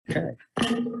Okay.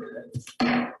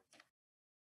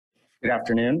 Good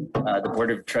afternoon. The Board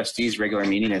of Trustees regular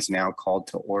meeting is now called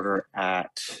to order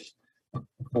at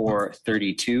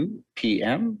 4:32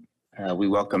 p.m. We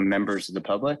welcome members of the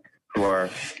public who are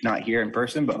not here in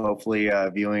person, but hopefully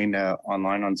viewing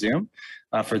online on Zoom.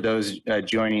 For those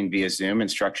joining via Zoom,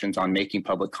 instructions on making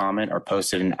public comment are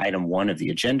posted in item 1 of the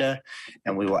agenda,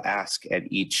 and we will ask at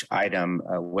each item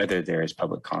whether there is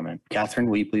public comment. Catherine,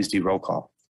 will you please do roll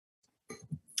call?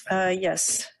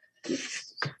 Yes.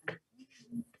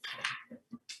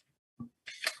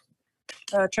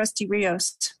 Trustee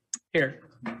Rios. Here.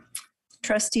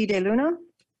 Trustee De Luna.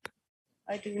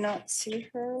 I do not see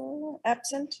her.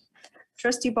 Absent.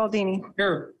 Trustee Baldini.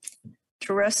 Here.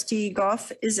 Trustee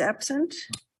Goff is absent.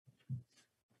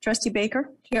 Trustee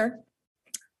Baker. Here.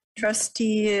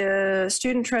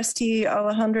 Student trustee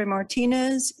Alejandro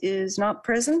Martinez is not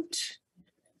present.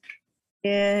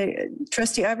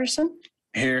 Trustee Iverson.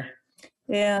 Here.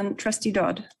 And Trustee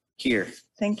Dodd. Here.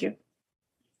 Thank you.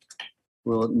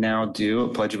 We'll now do a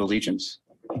Pledge of Allegiance.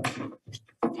 Pledge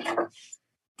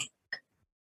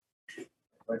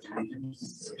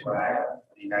allegiance to the flag of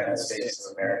the United States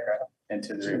of America and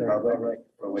to the republic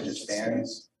for which it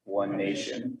stands, one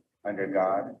nation, under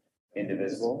God,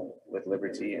 indivisible, with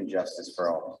liberty and justice for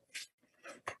all.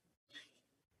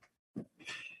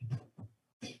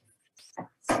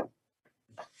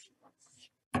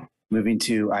 Moving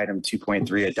to item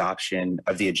 2.3, adoption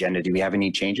of the agenda. Do we have any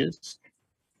changes?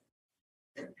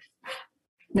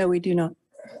 No, we do not.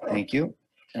 Thank you.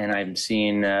 And I'm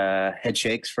seeing head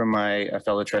shakes from my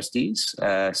fellow trustees.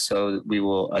 So we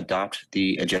will adopt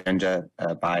the agenda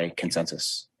by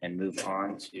consensus and move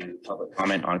on to public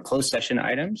comment on closed session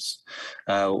items,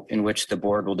 in which the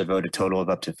board will devote a total of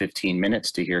up to 15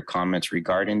 minutes to hear comments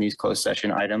regarding these closed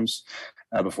session items.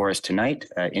 Before us tonight,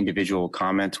 individual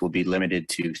comments will be limited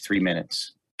to 3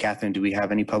 minutes. Catherine, do we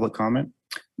have any public comment?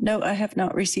 No, I have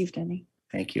not received any.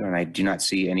 Thank you. And I do not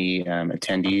see any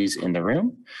attendees in the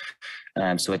room.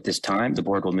 So at this time, the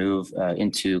board will move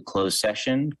into closed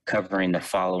session covering the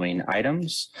following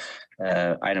items.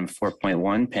 Item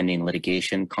 4.1, pending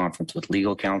litigation, conference with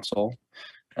legal counsel,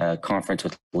 conference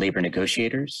with labor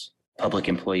negotiators, public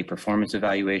employee performance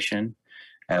evaluation,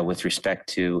 with respect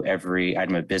to every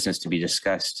item of business to be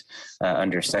discussed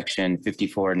under section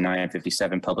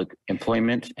 54-957 public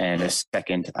employment, and a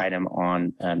second item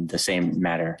on the same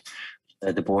matter.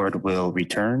 The board will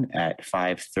return at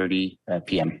 5:30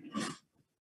 p.m.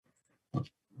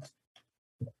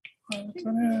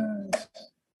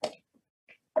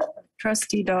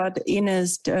 Trustee Dodd,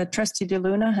 Trustee De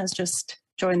Luna has just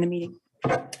joined the meeting.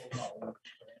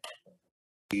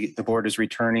 The board is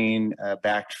returning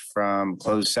back from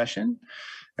closed session.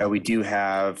 We do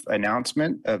have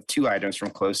announcement of 2 items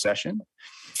from closed session.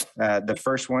 The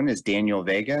first one is Daniel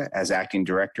Vega as Acting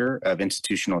Director of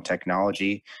Institutional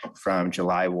Technology from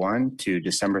July 1 to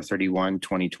December 31,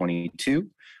 2022,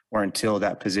 or until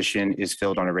that position is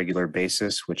filled on a regular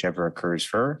basis, whichever occurs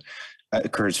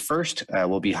first,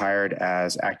 will be hired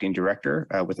as Acting Director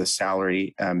with a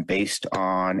salary based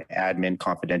on Admin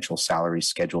Confidential Salary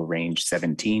Schedule Range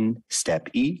 17, Step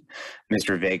E.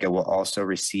 Mr. Vega will also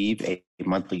receive a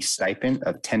monthly stipend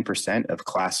of 10% of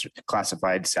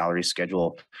classified salary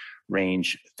schedule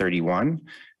range 31,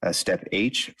 Step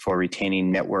H, for retaining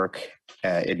network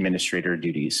administrator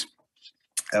duties.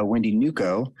 Wendy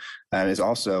Nuko is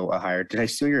also hired. Did I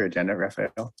steal your agenda,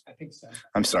 Raphael? I think so.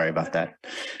 I'm sorry about that.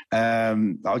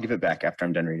 I'll give it back after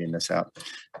I'm done reading this out.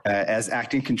 As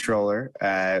acting controller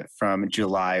from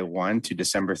July 1 to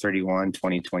December 31,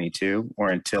 2022, or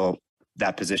until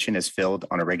that position is filled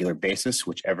on a regular basis,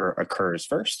 whichever occurs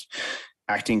first.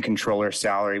 Acting controller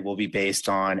salary will be based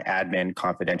on Admin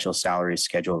Confidential Salary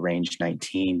Schedule Range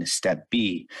 19, Step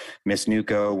B. Ms.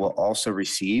 Nuko will also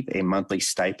receive a monthly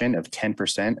stipend of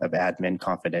 10% of Admin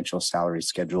Confidential Salary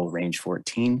Schedule Range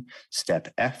 14, Step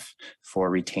F, for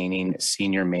retaining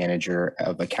Senior Manager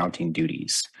of Accounting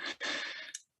duties.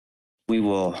 We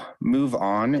will move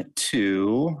on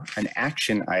to an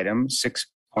action item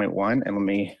 6.1, and let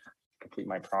me complete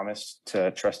my promise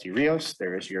to Trustee Rios.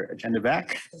 There is your agenda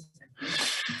back.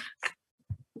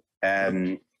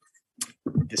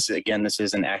 This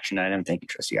is an action item. Thank you,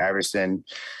 Trustee Iverson.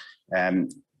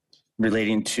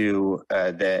 Relating to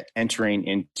the entering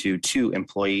into 2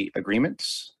 employee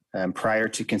agreements. Prior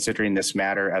to considering this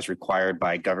matter as required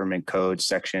by Government Code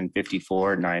Section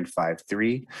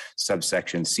 54953,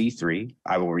 subsection C3,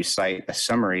 I will recite a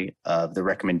summary of the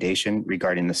recommendation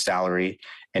regarding the salary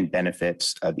and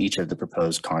benefits of each of the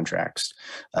proposed contracts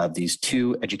of these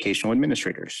 2 educational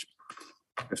administrators.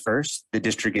 The first, the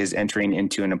district is entering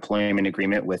into an employment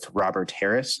agreement with Robert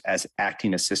Harris as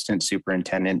Acting Assistant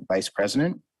Superintendent Vice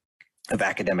President of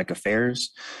Academic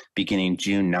Affairs beginning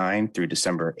June 9 through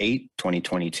December 8,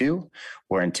 2022,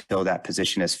 or until that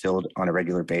position is filled on a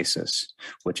regular basis,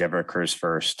 whichever occurs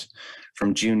first.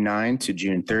 From June 9 to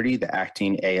June 30, the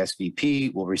acting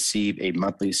ASVP will receive a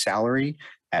monthly salary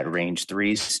at range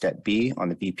 3, step B on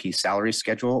the VP salary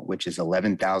schedule, which is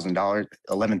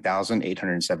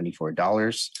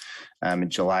 $11,874.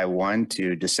 July 1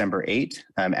 to December 8,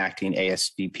 acting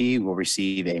ASVP will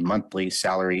receive a monthly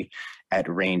salary at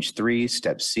range 3,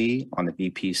 step C on the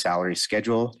VP salary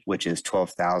schedule, which is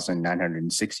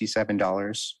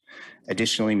 $12,967.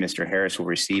 Additionally, Mr. Harris will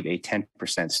receive a 10%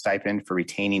 stipend for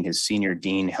retaining his senior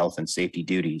dean health and safety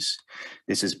duties.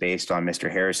 This is based on Mr.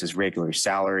 Harris's regular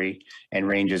salary and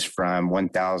ranges from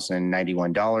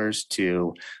 $1,091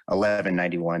 to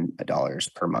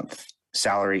 $1,191 per month.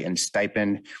 Salary and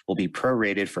stipend will be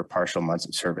prorated for partial months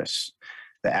of service.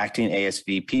 The acting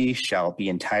ASVP shall be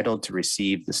entitled to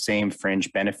receive the same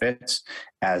fringe benefits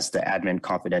as the admin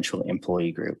confidential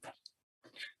employee group.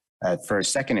 For a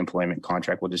second employment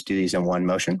contract, we'll just do these in one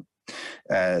motion.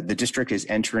 The district is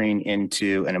entering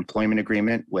into an employment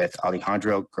agreement with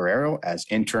Alejandro Guerrero as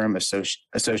interim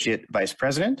associate vice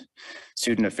president,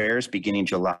 student affairs beginning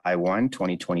July 1,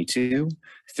 2022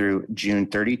 through June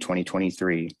 30,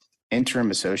 2023.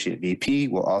 Interim associate VP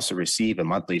will also receive a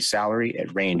monthly salary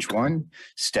at range 1,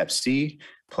 step C,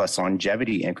 plus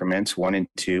longevity increments 1 and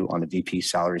 2 on the VP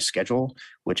salary schedule,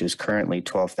 which is currently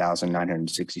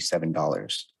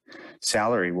 $12,967.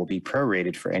 Salary will be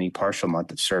prorated for any partial month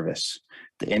of service.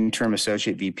 The interim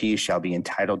associate VP shall be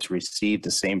entitled to receive the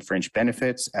same fringe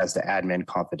benefits as the admin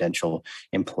confidential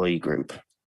employee group.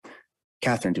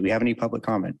 Catherine, do we have any public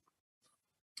comment?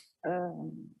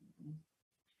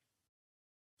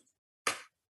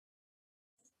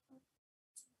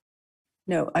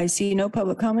 No, I see no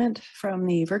public comment from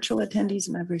the virtual attendees,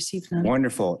 and I've received none.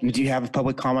 Wonderful. Do you have a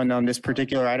public comment on this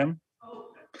particular item?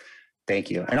 Thank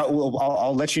you. And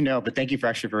I'll let you know, but thank you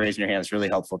for raising your hand. It's really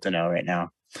helpful to know right now.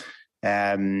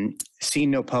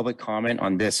 Seeing no public comment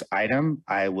on this item,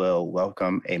 I will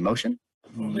welcome a motion.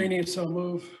 Baldini, so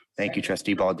move. Thank you,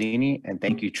 Trustee Baldini, and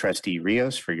thank you, Trustee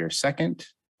Rios, for your second.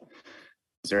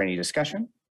 Is there any discussion?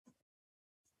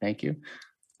 Thank you.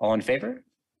 All in favor?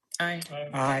 Aye.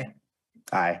 Aye.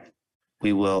 Aye.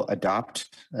 We will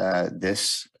adopt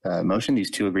this motion,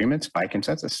 these two agreements by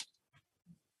consensus.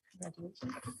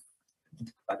 Congratulations.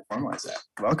 Glad to formalize that.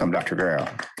 Welcome, Dr. Guerrero.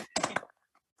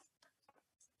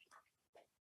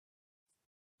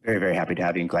 Very, very happy to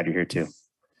have you and glad you're here too.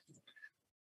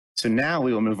 So now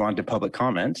we will move on to public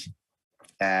comment.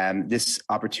 This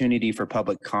opportunity for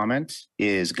public comment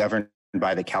is governed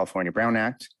by the California Brown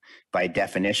Act. By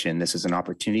definition, this is an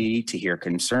opportunity to hear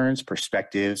concerns,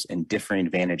 perspectives, and differing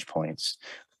vantage points.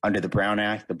 Under the Brown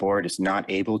Act, the board is not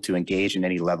able to engage in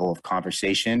any level of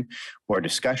conversation or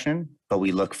discussion, but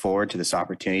we look forward to this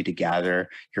opportunity to gather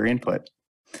your input.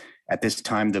 At this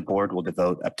time, the board will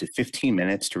devote up to 15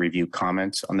 minutes to review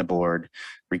comments on the board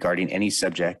regarding any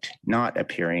subject not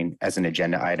appearing as an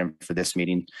agenda item for this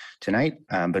meeting tonight,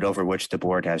 but over which the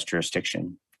board has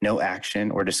jurisdiction. No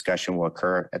action or discussion will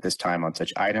occur at this time on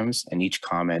such items, and each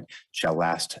comment shall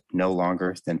last no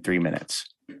longer than 3 minutes.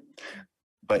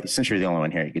 But since you're the only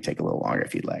one here, you could take a little longer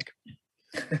if you'd like.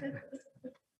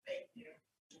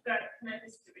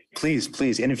 Please,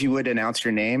 please. And if you would announce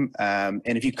your name, and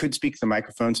if you could speak to the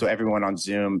microphone so everyone on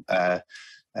Zoom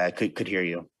could hear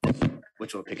you,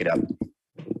 which will pick it up.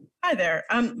 Hi there.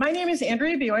 My name is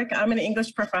Andrea Buick. I'm an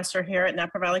English professor here at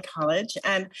Napa Valley College,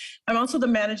 and I'm also the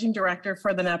managing director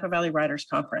for the Napa Valley Writers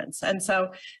Conference. And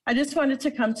so I just wanted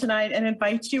to come tonight and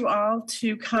invite you all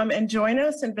to come and join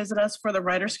us and visit us for the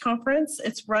Writers Conference.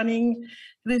 It's running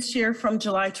this year from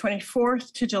July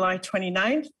 24th to July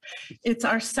 29th. It's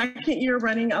our second year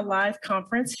running a live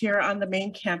conference here on the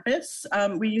main campus.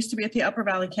 We used to be at the Upper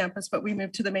Valley campus, but we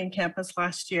moved to the main campus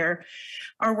last year.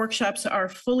 Our workshops are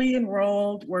fully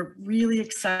enrolled. We're really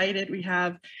excited. We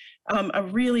have a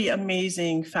really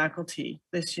amazing faculty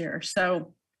this year.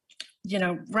 So, you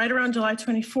know, right around July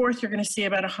 24th, you're going to see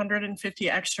about 150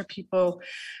 extra people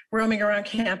roaming around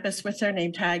campus with their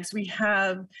name tags. We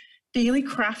have daily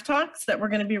craft talks that we're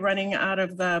going to be running out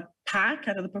of the PAC,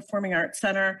 out of the Performing Arts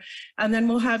Center. And then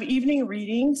we'll have evening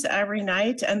readings every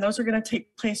night. And those are going to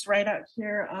take place right out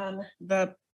here on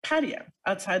the patio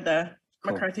outside the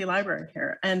Cool. McCarthy Library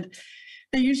here. And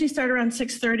they usually start around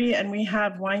 6:30, and we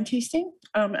have wine tasting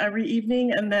every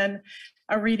evening, and then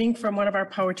a reading from one of our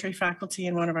poetry faculty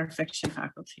and one of our fiction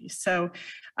faculty. So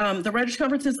the Writers'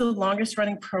 Conference is the longest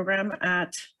running program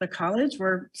at the college.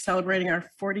 We're celebrating our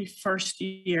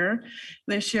 41st year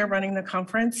this year running the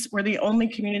conference. We're the only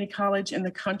community college in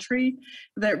the country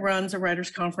that runs a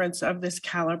Writers' Conference of this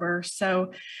caliber.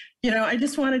 So, I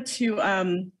just wanted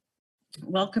to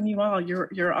welcome you all.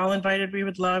 You're all invited. We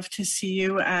would love to see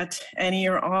you at any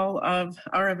or all of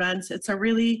our events. It's a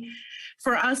really,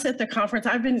 for us at the conference,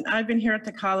 I've been here at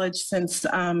the college since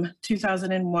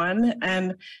 2001,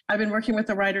 and I've been working with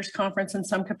the Writers' Conference in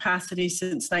some capacity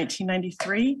since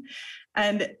 1993.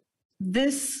 And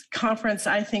this conference,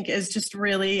 I think, is just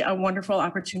really a wonderful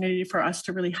opportunity for us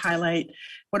to really highlight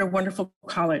what a wonderful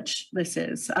college this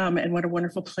is, and what a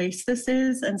wonderful place this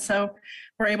is. And so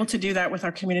we're able to do that with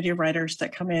our community of writers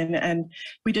that come in. And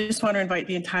we just want to invite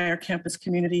the entire campus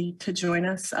community to join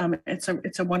us.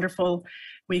 It's a wonderful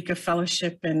week of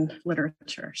fellowship and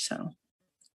literature. So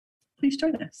please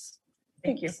join us.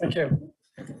 Thank you. Thank you.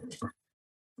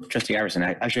 Trustee Iverson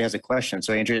actually has a question.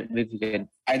 So Andrea, if you could.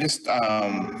 I just,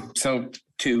 so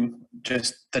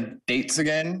just the dates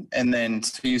again, and then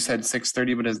so you said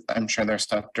 6:30, but I'm sure there's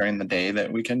stuff during the day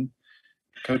that we can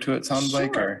go to, it sounds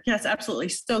like, or? Yes, absolutely.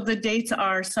 So the dates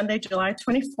are Sunday, July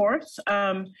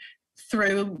 24th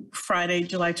through Friday,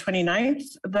 July 29th.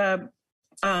 The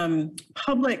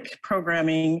public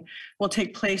programming will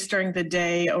take place during the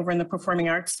day over in the Performing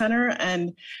Arts Center,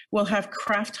 and we'll have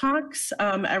craft talks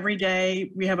every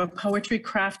day. We have a poetry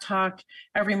craft talk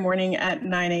every morning at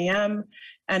 9 a.m.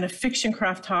 and a fiction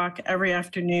craft talk every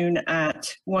afternoon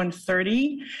at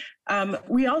 1:30.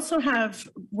 We also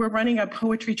we're running a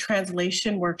poetry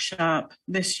translation workshop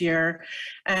this year,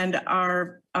 and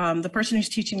the person who's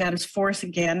teaching that is Forrest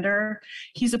Gander.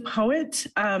 He's a poet.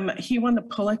 He won the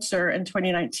Pulitzer in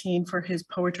 2019 for his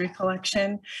poetry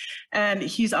collection, and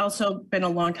he's also been a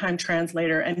longtime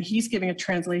translator, and he's giving a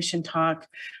translation talk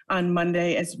on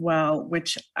Monday as well,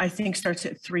 which I think starts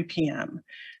at 3 p.m.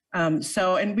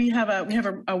 And we have a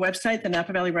website, the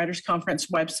Napa Valley Writers Conference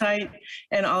website,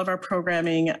 and all of our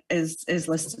programming is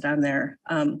listed on there,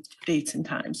 dates and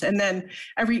times. And then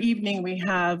every evening we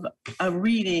have a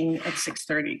reading at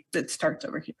 6:30 that starts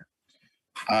over here.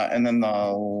 And then the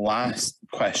last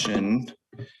question.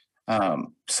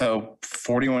 So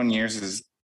 41 years is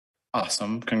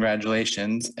awesome.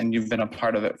 Congratulations. And you've been a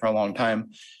part of it for a long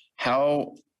time.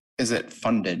 How is it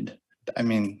funded? I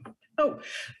mean,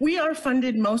 we are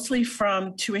funded mostly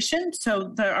from tuition.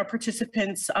 So our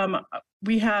participants,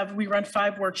 we run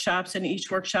 5 workshops, and each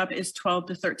workshop is 12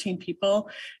 to 13 people.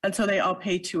 And so they all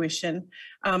pay tuition.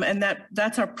 And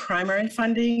that's our primary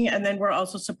funding. And then we're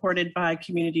also supported by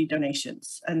community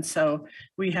donations. And so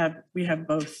we have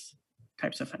both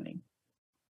types of funding.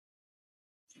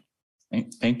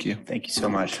 thank you. Thank you so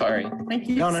much. Sorry. Thank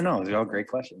you. No. They're all great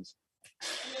questions.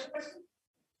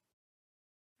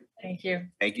 Thank you.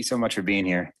 Thank you so much for being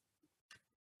here.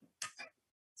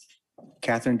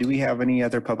 Catherine, do we have any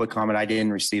other public comment? I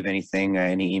didn't receive anything,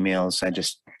 any emails. I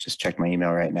just checked my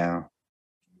email right now.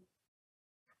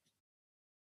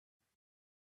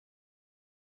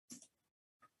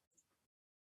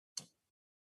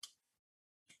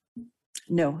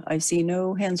 No, I see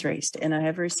no hands raised, and I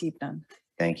have received none.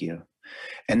 Thank you.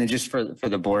 And then just for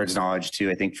the board's knowledge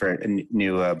too, I think for a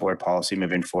new board policy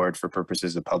moving forward for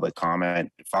purposes of public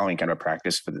comment, following kind of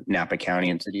practice for the Napa County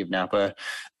and City of Napa,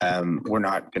 we're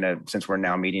not going to, since we're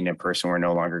now meeting in person, we're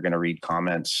no longer going to read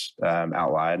comments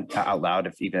out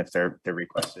loud, even if they're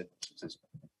requested. This is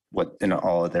what in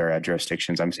all of their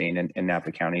jurisdictions I'm seeing in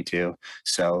Napa County too.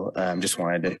 So just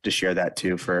wanted to share that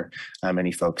too for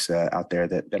any folks out there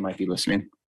that might be listening.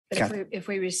 But if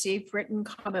we receive written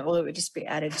comment, will it just be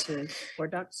added to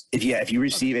board docs? If you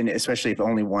receive, and especially if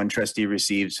only one trustee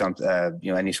receives some,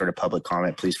 any sort of public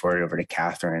comment, please forward it over to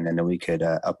Catherine, and then we could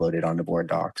upload it onto board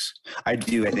docs. I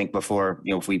think before,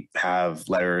 if we have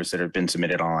letters that have been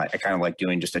submitted online, I kind of like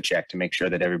doing just a check to make sure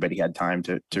that everybody had time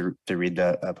to read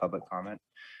the public comment.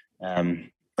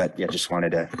 But yeah, just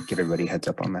wanted to give everybody a heads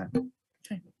up on that.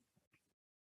 Okay.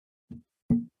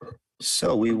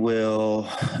 So we will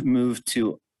move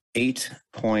to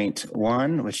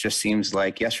 8.1, which just seems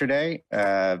like yesterday,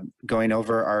 going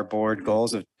over our board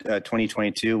goals of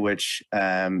 2022, which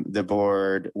the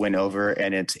board went over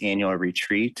in its annual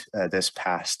retreat this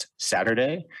past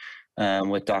Saturday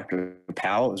with Dr.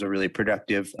 Powell. It was a really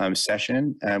productive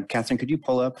session. Catherine, could you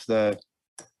pull up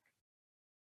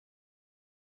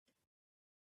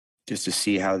just to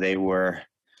see how they were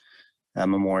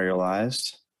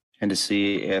memorialized? and to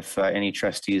see if any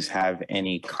trustees have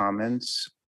any comments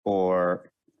or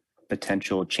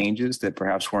potential changes that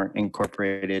perhaps weren't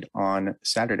incorporated on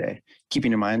Saturday,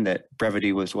 keeping in mind that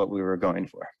brevity was what we were going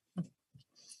for.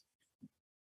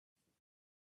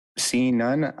 Seeing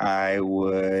none, I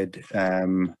would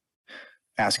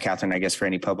ask Catherine, I guess, for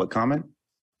any public comment.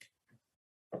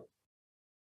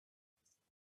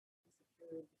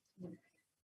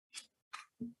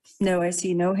 No, I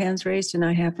see no hands raised and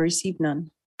I have received none.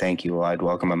 Thank you. Well, I'd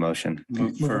welcome a motion.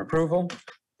 Move Move for approval.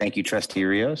 Thank you, Trustee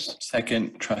Rios.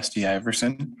 second, trustee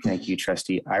Iverson. Thank you,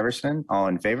 Trustee Iverson. All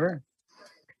in favor?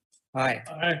 Aye.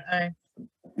 Aye.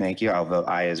 Thank you. I'll vote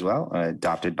aye as well.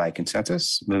 Adopted by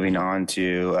consensus. Moving on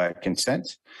to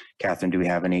consent. Catherine, do we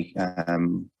have any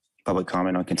public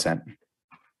comment on consent?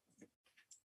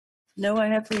 No, I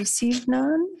have received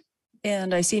none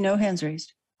and I see no hands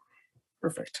raised.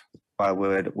 Perfect. I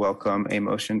would welcome a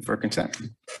motion for consent.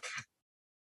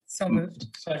 So moved.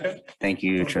 Second. Thank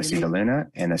you, Trustee DeLuna,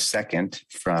 and a second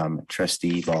from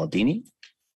Trustee Baldini.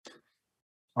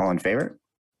 All in favor?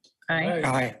 Aye.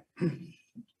 Aye.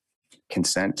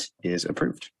 Consent is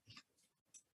approved.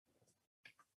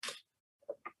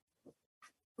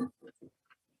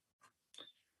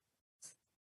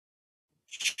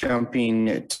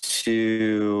 Jumping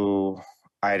to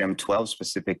item 12,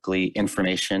 specifically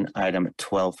information item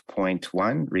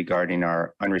 12.1 regarding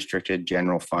our unrestricted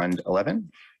general fund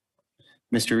 11.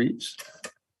 Mr. Reeves.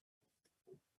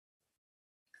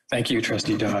 Thank you,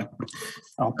 Trustee Dodd.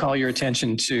 I'll call your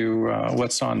attention to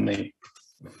what's on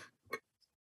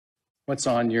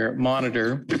your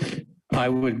monitor. I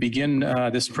would begin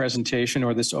this presentation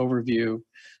or this overview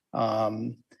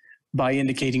by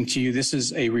indicating to you this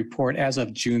is a report as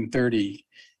of June 30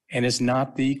 and is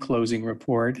not the closing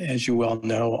report. As you well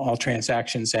know, all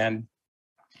transactions and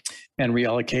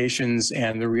reallocations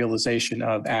and the realization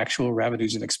of actual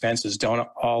revenues and expenses don't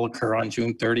all occur on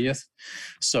June 30th.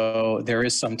 So there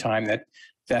is some time that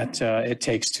it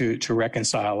takes to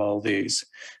reconcile all these.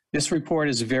 This report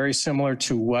is very similar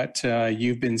to what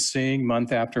you've been seeing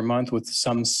month after month with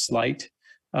some slight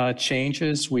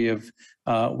changes. We have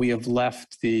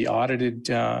left the audited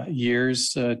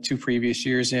years, 2 previous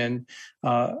years in,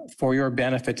 for your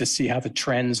benefit to see how the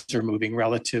trends are moving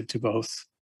relative to both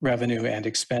revenue and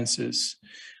expenses.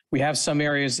 We have some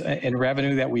areas in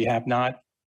revenue that we have not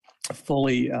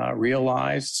fully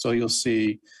realized. So you'll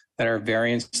see that our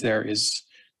variance there is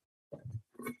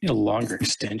a longer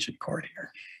extension cord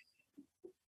here.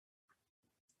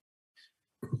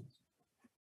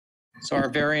 So our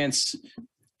variance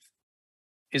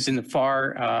is in the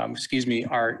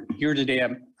our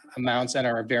year-to-date amounts and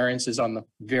our variance is on the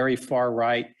very far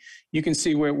right. You can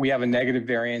see where we have a negative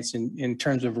variance in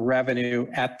terms of revenue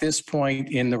at this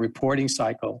point in the reporting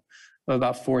cycle of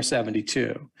about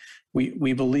 472.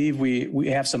 We believe we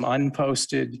have some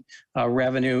unposted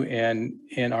revenue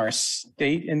in our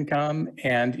state income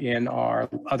and in our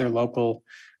other local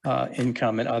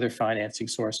income and other financing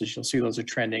sources. You'll see those are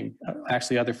trending.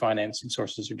 Actually, other financing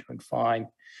sources are doing fine.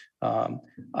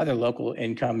 Other local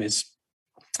income is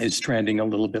trending a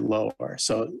little bit lower.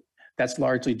 So that's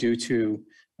largely due to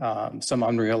some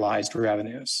unrealized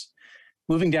revenues.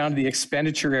 Moving down to the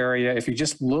expenditure area, if you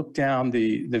just look down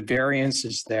the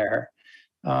variances there,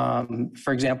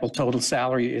 for example, total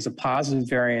salary is a positive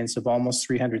variance of almost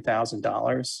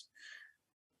 $300,000.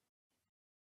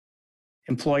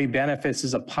 Employee benefits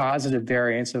is a positive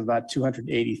variance of about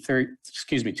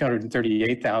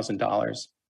 $238,000.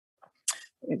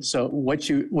 So what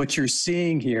you're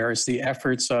seeing here is the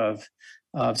efforts of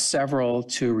several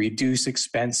to reduce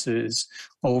expenses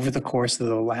over the course of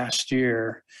the last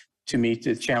year to meet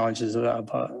the challenges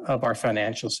of our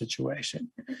financial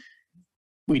situation.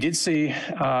 We did see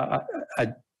a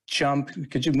jump.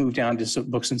 Could you move down to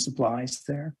books and supplies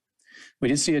there? We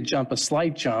did see a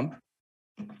slight jump,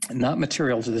 not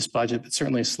material to this budget, but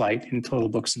certainly a slight in total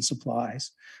books and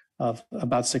supplies of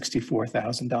about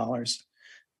 $64,000.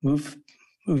 Move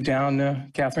down,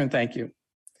 Catherine, thank you.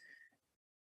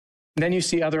 And then you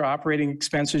see other operating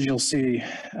expenses. You'll see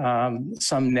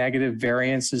some negative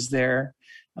variances there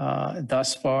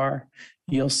thus far.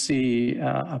 You'll see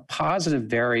a positive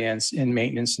variance in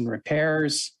maintenance and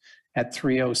repairs at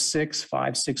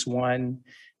 306,561.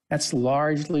 That's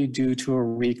largely due to a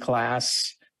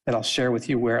reclass that I'll share with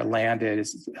you where it landed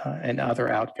and other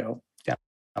outgo down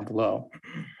below.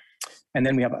 And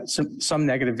then we have some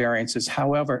negative variances.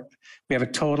 However, we have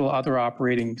a total other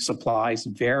operating supplies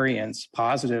variance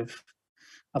positive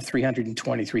of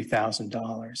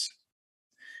 $323,000.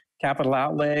 Capital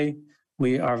outlay,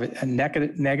 we are a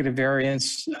negative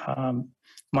variance.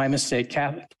 My mistake,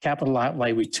 capital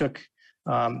outlay, we took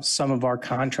some of our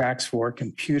contracts for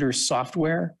computer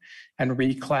software and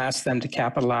reclass them to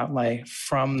capital outlay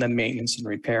from the maintenance and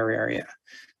repair area.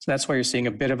 So that's why you're seeing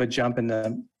a bit of a jump in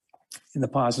the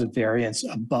positive variance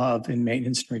above in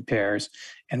maintenance and repairs,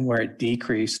 and where it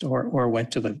decreased or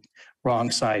went to the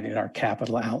wrong side in our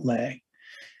capital outlay.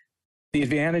 The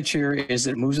advantage here is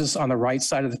it moves us on the right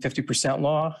side of the 50%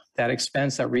 law, that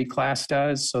expense that reclass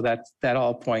does, so that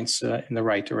all points in the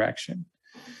right direction.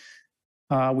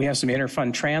 We have some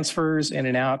interfund transfers in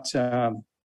and out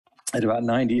at about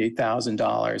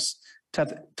 $98,000.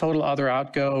 Total other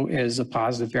outgo is a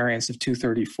positive variance of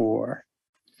 234.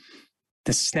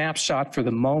 The snapshot for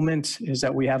the moment is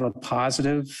that we have a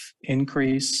positive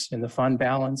increase in the fund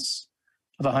balance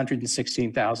of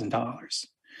 $116,000.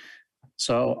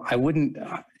 So I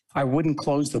wouldn't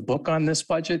close the book on this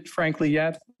budget, frankly,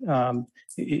 yet.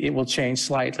 It will change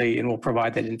slightly, and we'll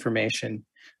provide that information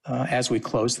as we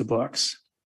close the books.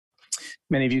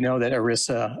 Many of you know that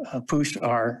Arissa Push,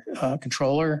 our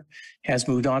controller, has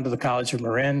moved on to the College of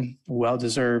Marin, a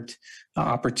well-deserved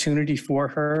opportunity for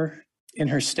her in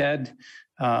her stead.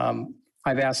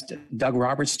 I've asked Doug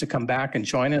Roberts to come back and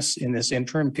join us in this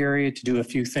interim period to do a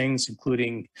few things,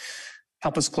 including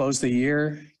help us close the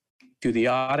year, do the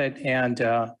audit, and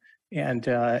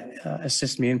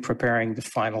assist me in preparing the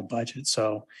final budget.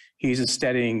 So he's a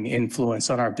steadying influence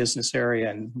on our business area,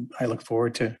 and I look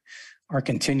forward to our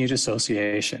continued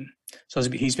association. So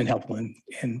he's been helpful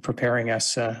in preparing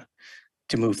us to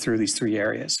move through these three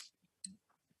areas.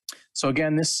 So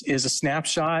again, this is a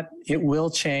snapshot. It will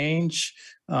change.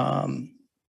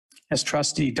 As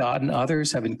Trustee Dodd and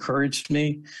others have encouraged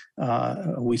me,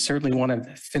 we certainly want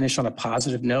to finish on a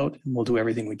positive note, and we'll do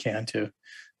everything we can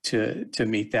to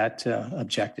meet that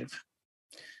objective.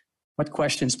 What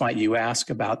questions might you ask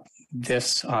about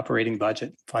this operating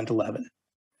budget, Fund 11?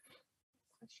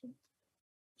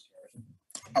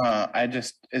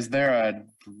 Is there a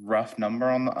rough number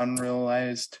on the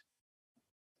unrealized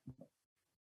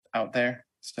out there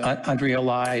still?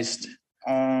 Unrealized.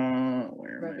 Where am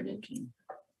I looking?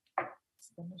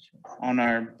 On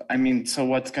our, so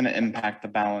what's going to impact the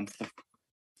balance? The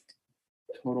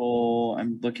total,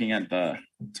 I'm looking at the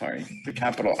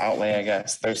capital outlay, I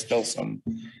guess. There's still some.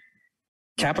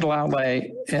 Capital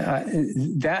outlay,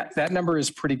 that number is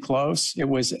pretty close. It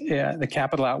was, the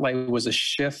capital outlay was a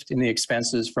shift in the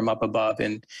expenses from up above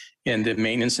in the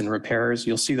maintenance and repairs.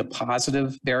 You'll see the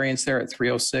positive variance there at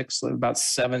 306, about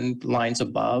 7 lines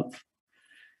above.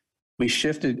 We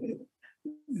shifted,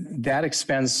 that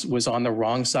expense was on the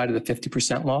wrong side of the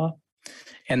 50% law.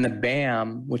 And the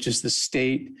BAM, which is the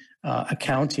state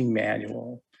accounting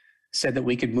manual, said that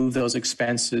we could move those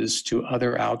expenses to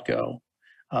other outgo.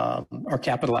 Or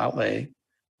capital outlay,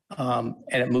 and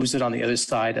it moves it on the other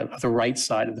side of the right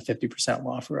side of the 50%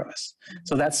 law for us.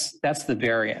 So that's the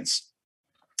variance.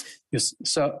 Yes,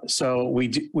 so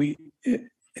we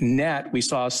net, we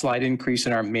saw a slight increase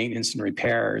in our maintenance and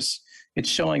repairs. It's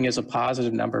showing as a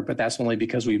positive number, but that's only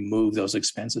because we moved those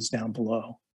expenses down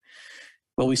below.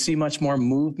 Will we see much more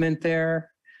movement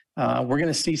there? We're going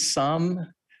to see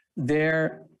some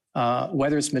there.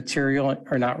 Whether it's material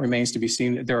or not remains to be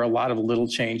seen. There are a lot of little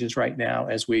changes right now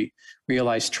as we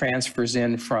realize transfers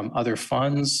in from other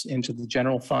funds into the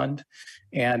general fund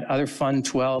and other Fund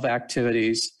 12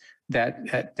 activities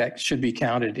that should be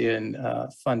counted in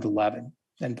Fund 11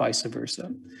 and vice versa.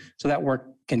 So that work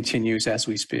continues as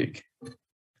we speak.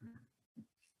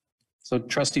 So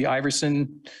Trustee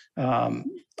Iverson,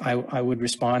 I would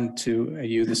respond to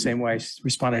you the same way I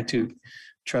responded to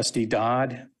Trustee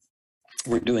Dodd.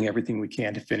 We're doing everything we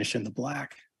can to finish in the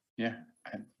black. Yeah,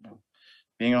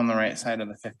 being on the right side of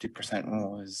the 50%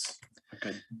 rule is a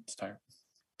good start.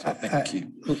 So thank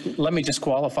you. Let me just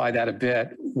qualify that a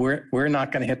bit. We're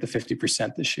not going to hit the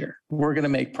 50% this year. We're going to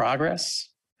make progress.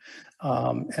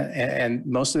 And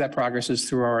most of that progress is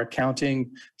through our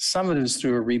accounting. Some of it is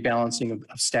through a rebalancing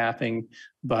of staffing,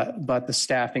 but the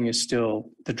staffing is still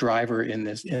the driver in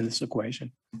this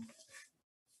equation.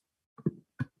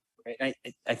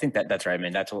 I think that's right.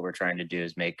 That's what we're trying to do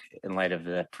is make, in light of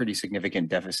the pretty significant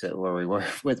deficit where we were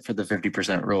with for the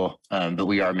 50% rule. But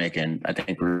we are making, I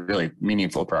think, really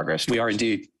meaningful progress. We are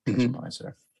indeed.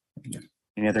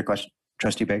 Any other questions?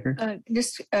 Trustee Baker?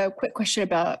 Just a quick question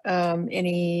about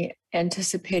any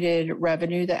anticipated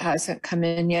revenue that hasn't come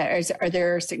in yet. Are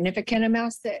there significant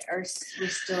amounts that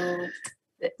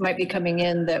that might be coming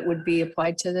in that would be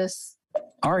applied to this?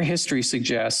 Our history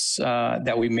suggests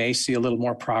that we may see a little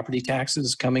more property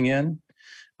taxes coming in.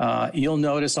 You'll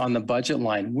notice on the budget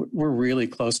line, we're really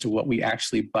close to what we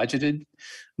actually budgeted,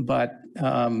 but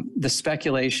the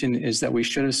speculation is that we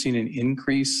should have seen an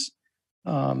increase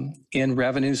in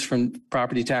revenues from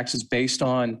property taxes based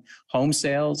on home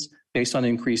sales, based on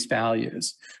increased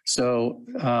values. So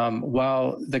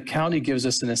while the county gives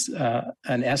us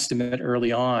an estimate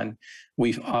early on,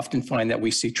 we often find that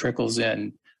we see trickles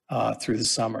in through the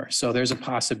summer. So there's a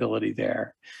possibility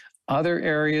there. Other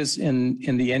areas in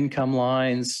the income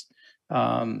lines,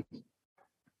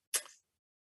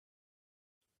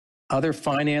 other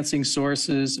financing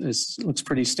sources looks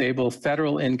pretty stable.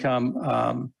 Federal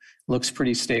income looks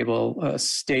pretty stable.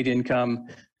 State income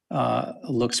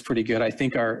looks pretty good. I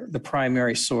think the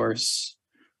primary source,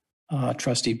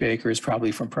 Trustee Baker, is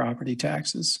probably from property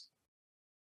taxes.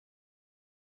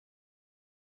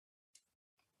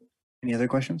 Any other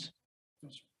questions?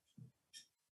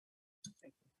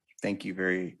 Thank you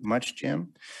very much,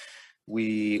 Jim.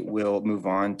 We will move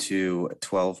on to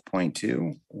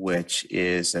 12.2, which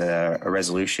is a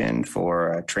resolution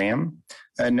for TRAM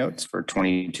notes for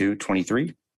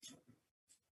 22-23.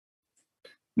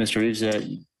 Mr. Reeves,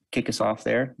 kick us off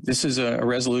there. This is a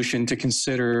resolution to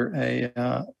consider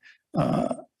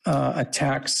a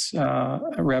tax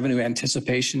revenue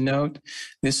anticipation note.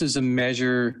 This is a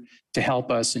measure to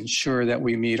help us ensure that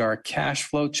we meet our cash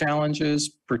flow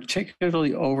challenges,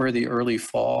 particularly over the early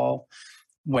fall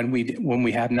when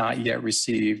we have not yet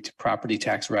received property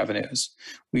tax revenues.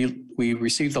 We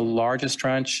received the largest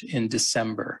tranche in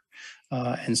December.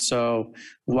 And so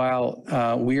while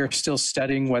we are still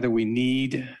studying whether we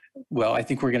need, well, I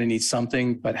think we're going to need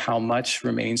something, but how much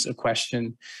remains a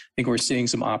question. I think we're seeing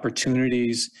some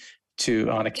opportunities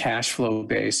on a cash flow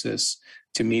basis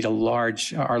to meet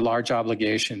our large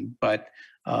obligation, but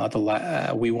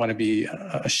we want to be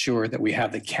assured that we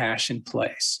have the cash in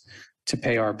place to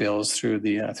pay our bills through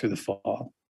the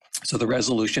fall. So the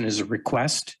resolution is a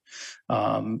request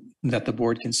that the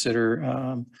board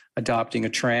consider adopting a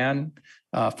TRAN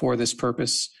for this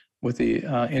purpose with the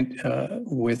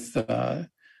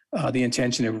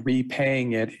intention of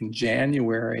repaying it in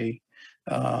January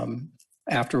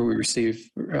after we receive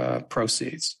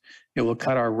proceeds. It will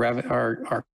cut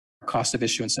our cost of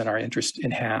issuance and our interest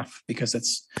in half because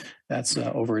that's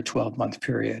over a 12-month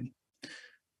period.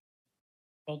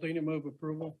 Baldini, move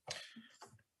approval.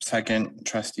 Second,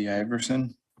 Trustee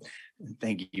Iverson.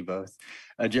 Thank you both.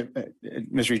 Mr.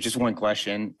 Reeves, just one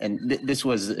question. And this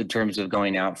was in terms of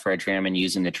going out for a TRAM and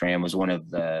using the TRAM was one of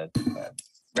the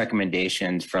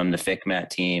recommendations from the FCMAT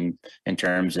team in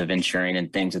terms of ensuring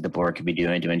and things that the board could be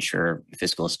doing to ensure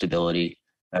fiscal stability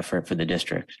for the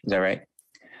district. Is that right?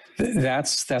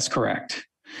 That's correct.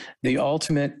 The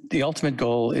ultimate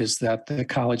goal is that the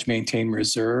college maintain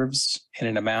reserves in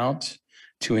an amount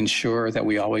to ensure that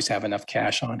we always have enough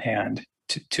cash on hand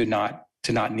to not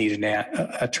need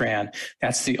a TRAN.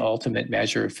 That's the ultimate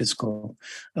measure of fiscal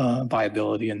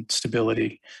viability and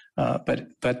stability. But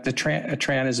a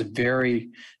TRAN is a very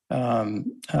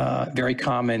common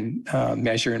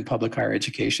measure in public higher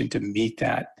education to meet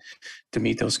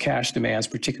those cash demands,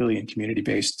 particularly in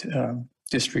community-based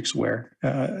districts where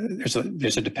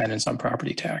there's a dependence on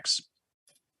property tax.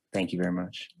 Thank you very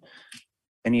much.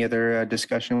 Any other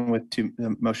discussion with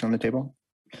the motion on the table?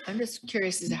 I'm just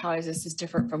curious as to how this is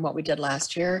different from what we did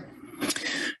last year.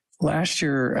 Last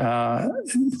year, as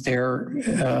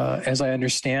I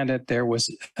understand it, there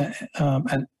was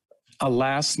a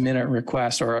last-minute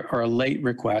request or a late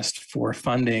request for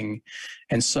funding,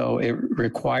 and so it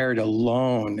required a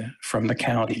loan from the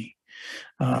county.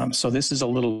 So this is a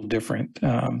little different.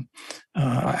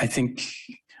 I think,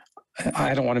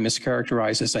 I don't want to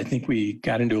mischaracterize this. I think we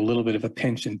got into a little bit of a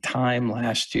pinch in time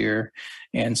last year.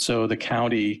 And so the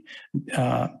county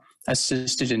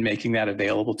assisted in making that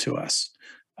available to us.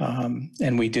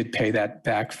 And we did pay that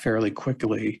back fairly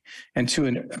quickly. And to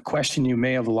a question you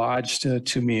may have lodged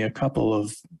to me a couple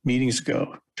of meetings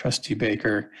ago, Trustee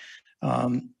Baker,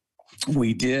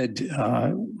 we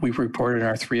reported in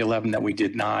our 311 that we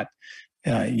did not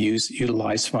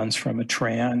utilize funds from a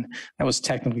TRAN. That was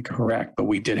technically correct, but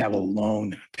we did have a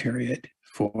loan period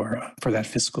for that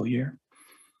fiscal year.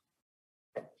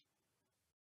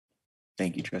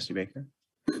 Thank you, Trustee Baker.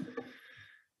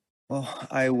 Well,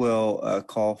 I will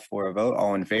call for a vote.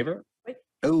 All in favor?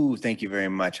 Oh, thank you very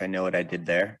much. I know what I did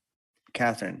there.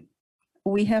 Catherine.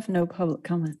 We have no public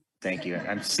comment. Thank you.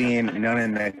 I'm seeing none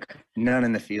in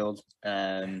the field.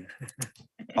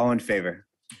 All in favor?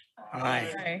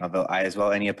 Aye. I'll vote aye as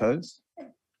well. Any opposed?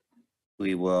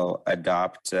 We will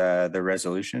adopt the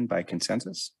resolution by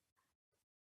consensus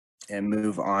and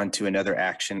move on to another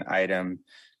action item,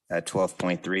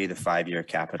 12.3, the 5-year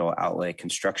capital outlay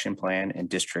construction plan and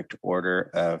district order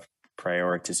of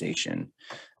prioritization.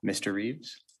 Mr.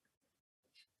 Reeves?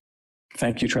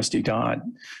 Thank you, Trustee Dodd.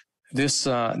 This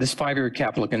 5-year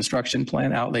capital construction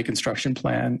plan, outlay construction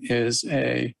plan, is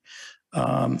a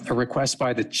request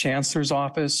by the Chancellor's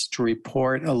Office to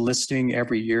report a listing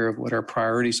every year of what our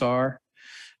priorities are.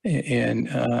 And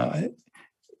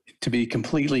to be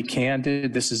completely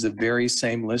candid, this is the very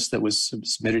same list that was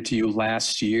submitted to you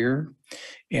last year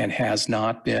and has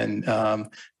not been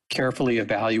carefully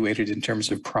evaluated in terms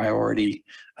of priority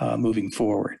moving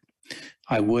forward.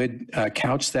 I would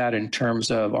couch that in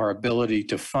terms of our ability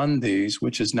to fund these,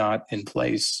 which is not in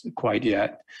place quite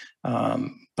yet,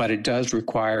 but it does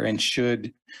require and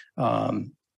should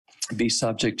be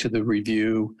subject to the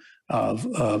review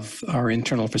of our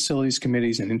internal facilities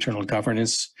committees and internal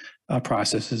governance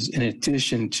processes, in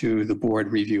addition to the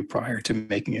board review prior to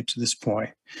making it to this point.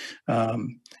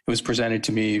 It was presented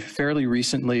to me fairly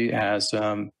recently as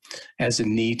a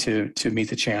need to meet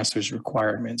the Chancellor's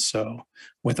requirements. So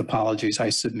with apologies, I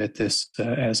submit this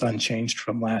as unchanged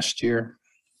from last year.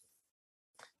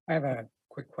 I have a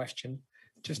quick question.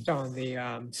 Just on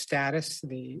the status,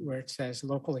 where it says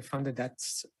locally funded,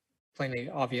 that's plainly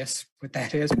obvious what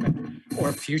that is, but,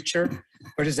 or future.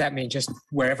 What does that mean? Just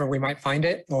wherever we might find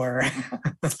it, or?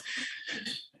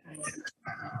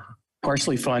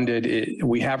 Partially funded.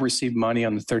 We have received money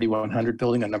on the 3100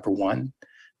 building on number 1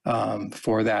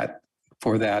 for that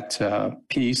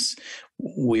piece.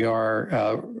 We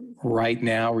are right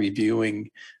now reviewing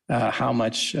how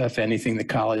much, if anything, the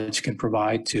college can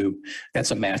provide to,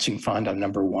 that's a matching fund on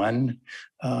number 1.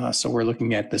 So we're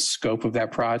looking at the scope of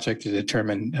that project to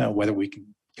determine whether we can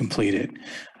complete it.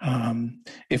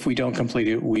 If we don't complete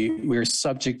it, we're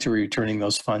subject to returning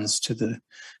those funds to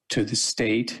the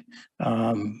state.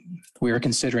 We are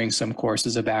considering some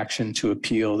courses of action to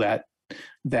appeal that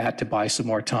to buy some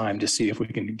more time to see if we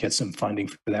can get some funding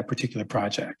for that particular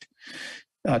project.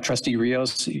 Trustee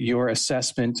Rios, your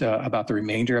assessment about the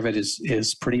remainder of it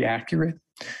is pretty accurate.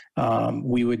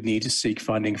 We would need to seek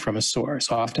funding from a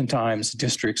source. Oftentimes,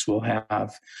 districts will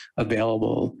have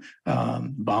available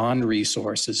bond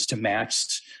resources to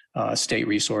match state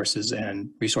resources and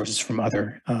resources from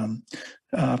other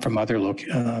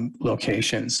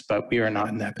locations, but we are not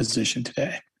in that position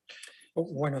today.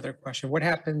 One other question. What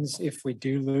happens if we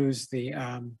do lose the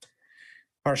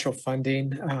partial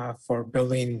funding for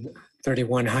building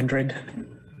 3100?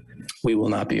 We will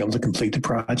not be able to complete the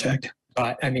project.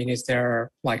 But I mean, is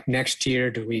there, like, next year,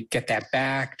 do we get that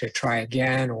back to try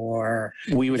again, or?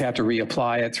 We would have to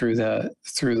reapply it through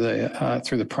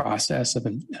the process of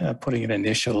putting an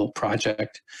initial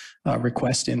project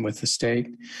request in with the state.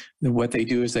 What they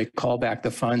do is they call back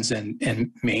the funds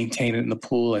and maintain it in the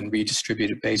pool and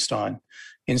redistribute it based on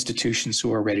institutions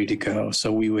who are ready to go.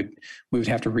 So we would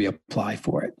have to reapply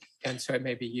for it. And so it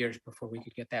may be years before we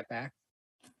could get that back?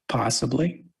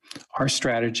 Possibly. Our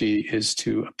strategy is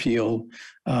to appeal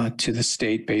to the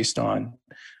state based on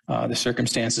the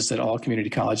circumstances that all community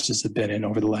colleges have been in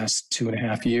over the last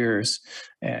 2.5 years,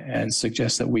 and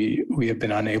suggest that we have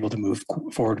been unable to move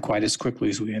forward quite as quickly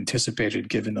as we anticipated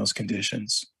given those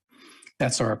conditions.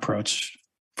 That's our approach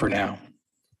for now.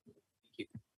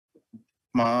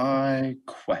 My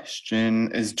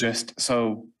question is just,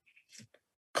 so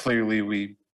clearly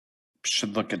we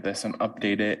should look at this and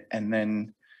update it, and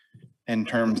then in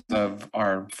terms of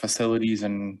our facilities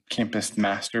and campus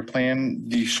master plan,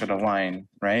 these should align,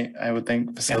 right? I would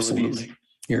think facilities. Absolutely.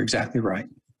 You're exactly right.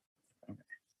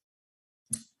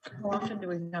 How often do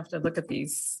we have to look at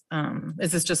these?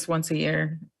 Is this just once a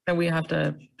year that we have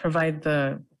to provide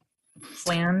the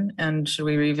plan, and should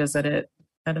we revisit it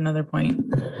at another point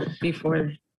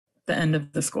before the end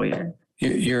of the school year?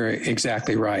 You're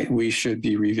exactly right. We should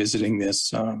be revisiting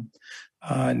this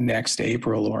next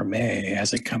April or May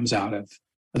as it comes out of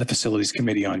the Facilities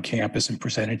Committee on campus and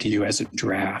presented to you as a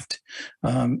draft.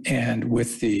 And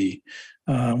with the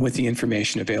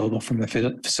information available from the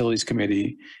Facilities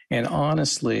Committee, and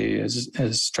honestly,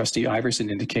 as Trustee Iverson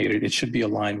indicated, it should be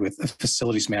aligned with the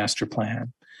Facilities Master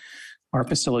Plan. Our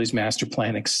Facilities Master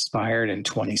Plan expired in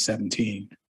 2017.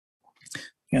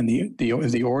 And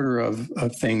the order of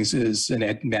things is an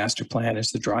Ed master plan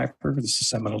is the driver. This is a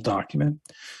seminal document,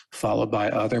 followed by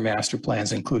other master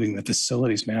plans, including the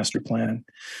facilities master plan.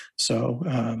 So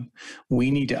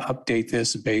we need to update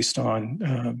this based on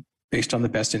the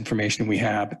best information we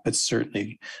have, but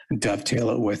certainly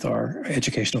dovetail it with our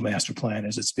educational master plan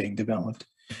as it's being developed.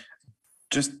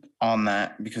 Just on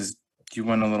that, because you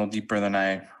went a little deeper than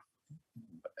I.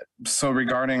 So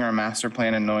regarding our master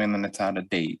plan and knowing that it's out of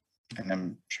date, and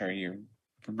I'm sure you're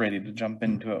ready to jump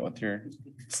into it with your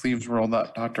sleeves rolled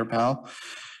up, Dr. Powell.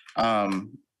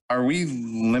 Are we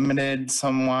limited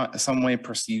some way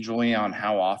procedurally on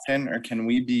how often, or can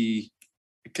we be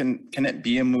can it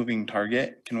be a moving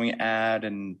target? Can we add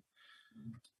and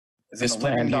is This it a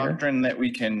plan living here? doctrine that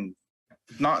we can,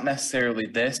 not necessarily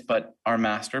this, but our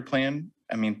master plan?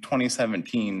 I mean,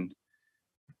 2017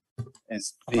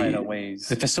 is quite a ways.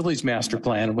 The facilities master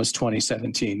plan was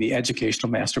 2017. The educational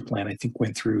master plan, I think,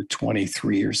 went through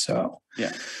 23 or so.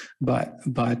 Yeah. But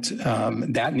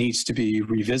that needs to be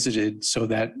revisited so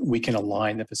that we can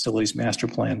align the facilities master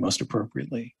plan most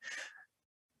appropriately.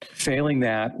 Failing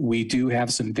that, we do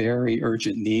have some very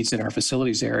urgent needs in our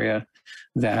facilities area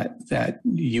that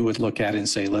you would look at and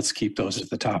say, let's keep those at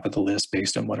the top of the list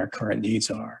based on what our current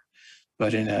needs are.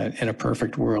 But in a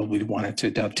perfect world, we'd want it to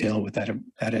dovetail with that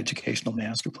educational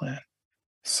master plan.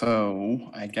 So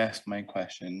I guess my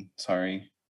question,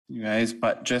 sorry, you guys,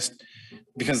 but just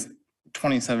because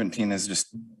 2017 is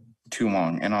just too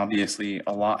long and obviously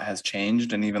a lot has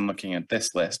changed and even looking at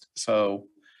this list. So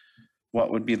what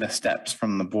would be the steps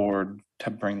from the board to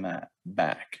bring that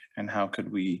back? And how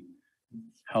could we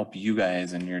help you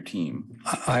guys and your team?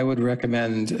 I would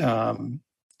recommend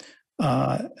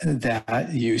that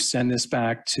you send this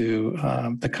back to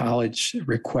the college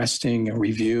requesting a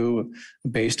review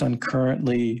based on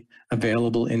currently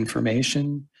available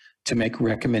information to make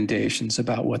recommendations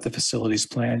about what the facilities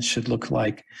plan should look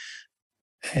like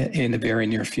in the very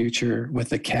near future, with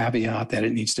the caveat that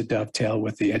it needs to dovetail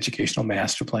with the educational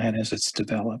master plan as it's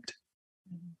developed.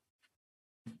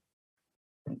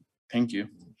 Thank you.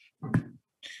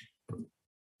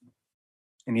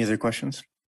 Any other questions?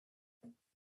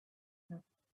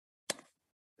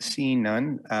 Seeing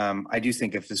none, I do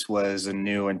think if this was a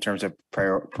new in terms of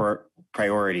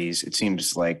priorities, it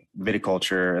seems like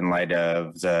viticulture, in light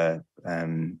of the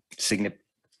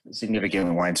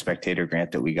significant wine spectator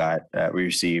grant that we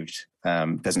received,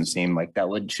 doesn't seem like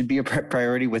that should be a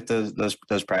priority with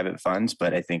those private funds.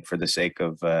 But I think for the sake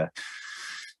of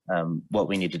what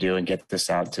we need to do and get this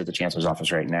out to the chancellor's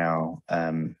office right now,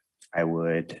 I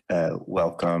would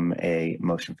welcome a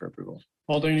motion for approval.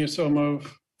 Baldini, so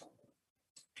move.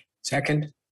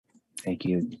 Second. Thank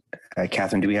you.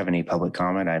 Catherine, do we have any public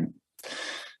comment? I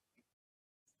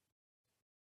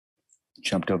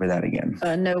jumped over that again.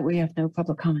 No, we have no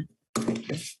public comment.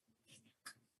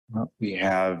 Well, we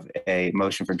have a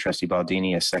motion from trustee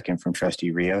Baldini, a second from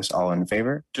trustee Rios. All in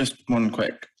favor? Just one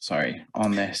quick, sorry,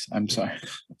 on this, I'm sorry.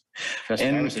 Trustee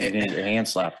Iverson, you need a hand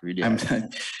slap for you.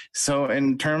 So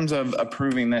in terms of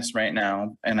approving this right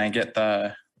now, and I get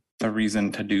the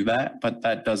reason to do that, but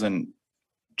that doesn't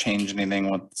change anything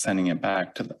with sending it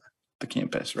back to the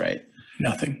campus, right?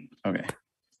 Nothing. Okay.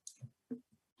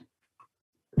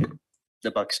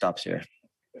 The buck stops here.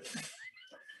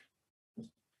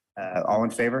 All in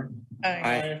favor?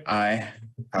 Aye.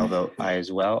 I'll vote aye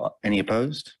as well. Any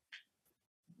opposed?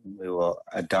 We will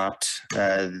adopt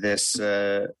this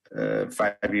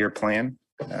 5-year plan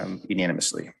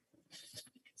unanimously.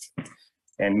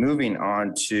 And moving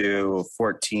on to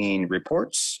 14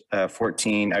 reports.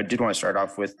 14, I did want to start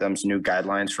off with some new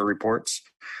guidelines for reports.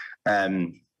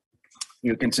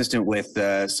 Consistent with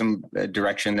some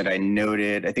direction that I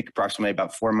noted, I think approximately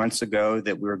about 4 months ago,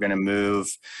 that we were going to move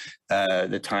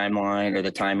the timeline or the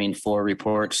timing for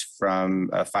reports from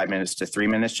 5 minutes to 3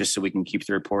 minutes, just so we can keep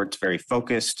the reports very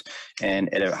focused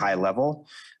and at a high level.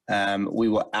 We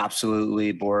will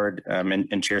absolutely, board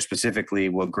and chair specifically,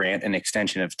 will grant an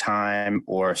extension of time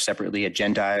or separately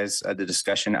agendize the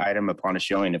discussion item upon a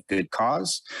showing of good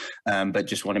cause. But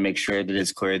just want to make sure that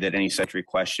it's clear that any such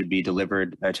request should be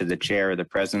delivered to the chair or the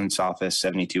president's office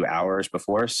 72 hours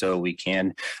before, so we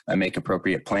can make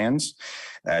appropriate plans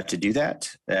to do that.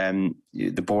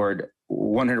 The board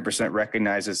 100%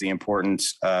 recognizes the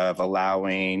importance of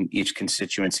allowing each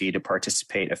constituency to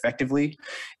participate effectively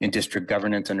in district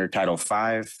governance under Title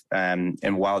V.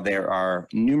 And while there are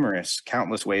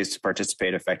countless ways to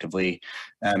participate effectively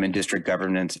in district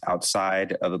governance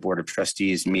outside of the Board of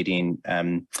Trustees meeting,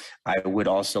 I would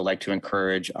also like to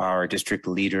encourage our district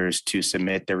leaders to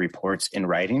submit their reports in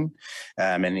writing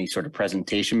and any sort of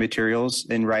presentation materials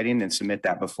in writing, and submit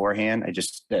that beforehand. I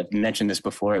just mentioned this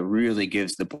before. It really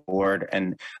gives the board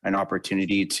and an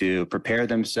opportunity to prepare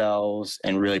themselves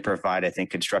and really provide, I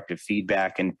think, constructive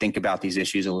feedback and think about these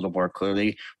issues a little more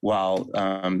clearly while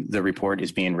the report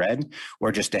is being read,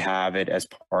 or just to have it as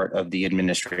part of the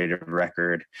administrative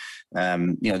record.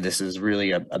 This is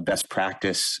really a best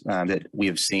practice that we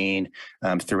have seen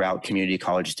throughout community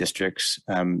college districts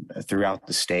throughout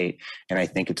the state, and I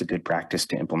think it's a good practice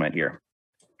to implement here.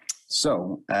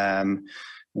 So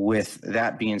with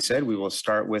that being said, we will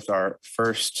start with our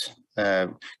first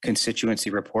constituency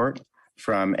report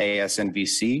from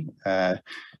ASNVC.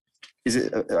 Is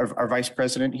it our vice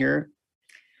president here?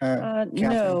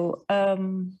 No.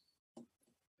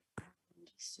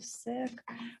 just a sec.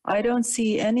 I don't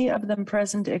see any of them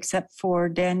present except for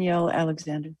Danielle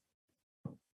Alexander.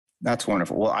 That's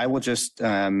wonderful. Well, I will just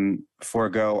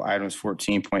forego items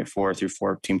 14.4 through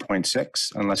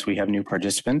 14.6 unless we have new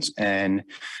participants and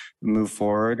move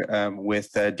forward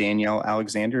with Danielle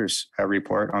Alexander's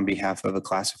report on behalf of the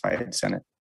Classified Senate.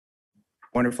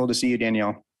 Wonderful to see you,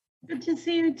 Danielle. Good to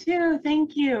see you too.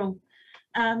 Thank you.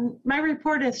 My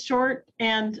report is short,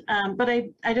 but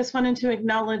I just wanted to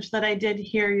acknowledge that I did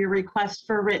hear your request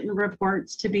for written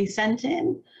reports to be sent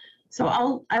in.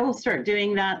 So I will start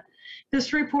doing that.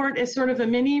 This report is sort of a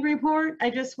mini report. I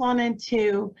just wanted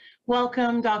to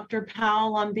welcome Dr.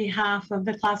 Powell on behalf of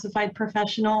the classified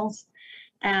professionals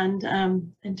and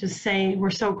just say we're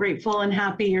so grateful and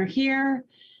happy you're here.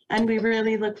 And we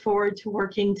really look forward to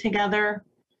working together.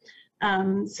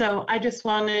 So I just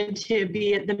wanted to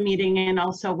be at the meeting and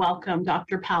also welcome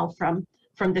Dr. Powell from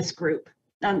this group.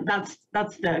 That's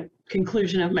the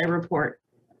conclusion of my report.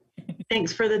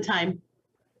 Thanks for the time.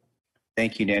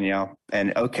 Thank you, Danielle.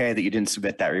 And okay that you didn't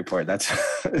submit that report. That's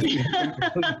When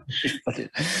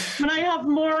I have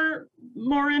more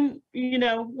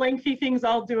lengthy things,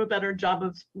 I'll do a better job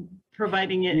of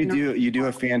providing it. You do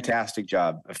a fantastic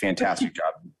job.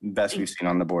 Best we've seen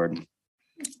on the board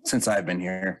since I've been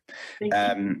here.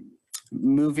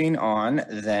 Moving on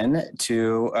then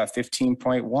to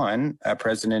 15.1,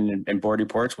 President and Board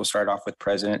reports. We'll start off with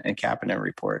President and Cabinet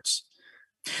reports.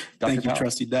 Thank you,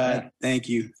 Trustee Dodd. Thank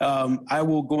you. I'm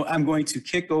going to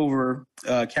kick over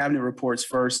Cabinet reports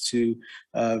first to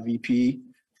VP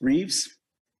Reeves.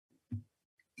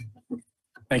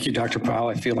 Thank you, Dr. Powell.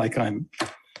 I feel like I'm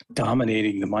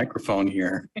dominating the microphone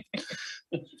here.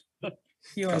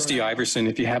 Trustee Iverson,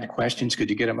 if you have questions, could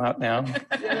you get them out now?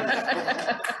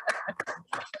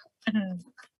 If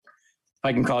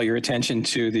I can call your attention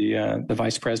to the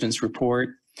Vice President's report.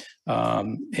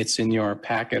 It's in your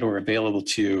packet or available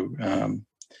to you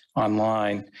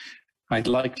online. I'd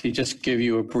like to just give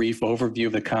you a brief overview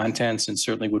of the contents and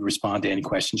certainly would respond to any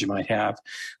questions you might have.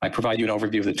 I provide you an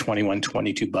overview of the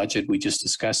 21-22 budget. We just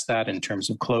discussed that in terms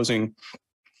of closing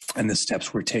and the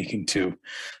steps we're taking to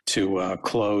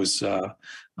close,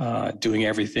 doing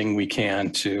everything we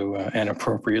can to and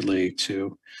appropriately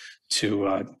to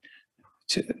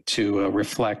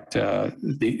reflect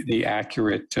the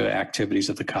accurate activities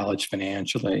of the college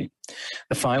financially.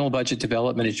 The final budget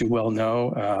development, as you well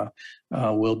know,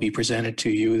 will be presented to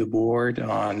you, the board,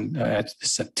 at the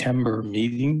September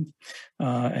meeting.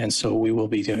 And so we will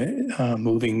be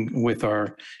moving with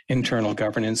our internal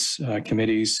governance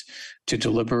committees to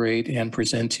deliberate and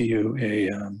present to you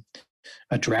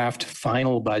a draft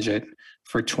final budget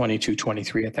for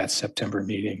 22-23 at that September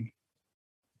meeting.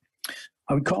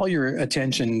 I would call your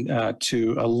attention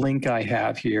to a link I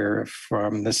have here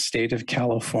from the state of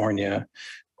California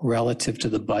relative to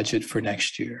the budget for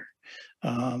next year.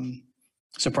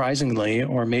 Surprisingly,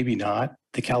 or maybe not,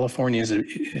 the California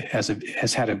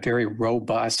has had a very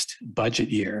robust budget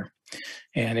year,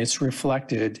 and it's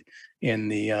reflected in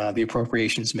the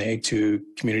appropriations made to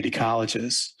community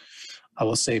colleges. I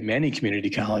will say many community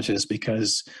colleges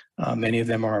because many of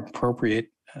them are appropriate.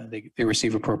 They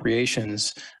receive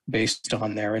appropriations based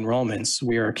on their enrollments.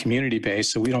 We are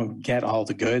community-based, so we don't get all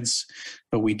the goods,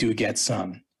 but we do get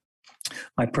some.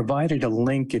 I provided a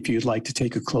link if you'd like to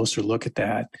take a closer look at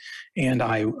that, and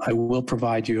I will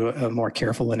provide you a more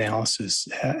careful analysis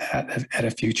at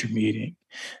a future meeting.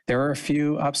 There are a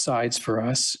few upsides for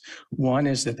us. One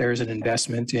is that there's an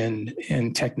investment in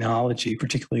technology,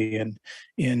 particularly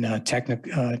in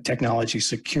technology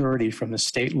security from the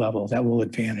state level that will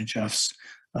advantage us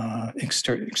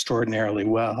extraordinarily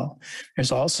well.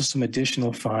 There's also some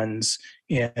additional funds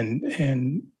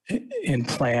in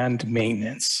planned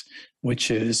maintenance,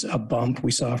 which is a bump.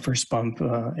 We saw a first bump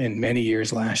in many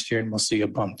years last year, and we'll see a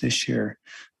bump this year,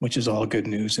 which is all good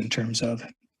news in terms of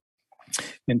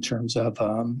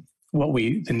what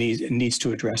needs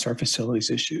to address our facilities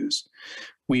issues.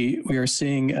 We are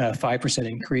seeing a 5%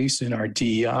 increase in our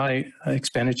DEI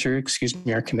expenditure,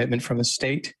 our commitment from the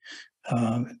state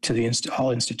to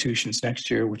all institutions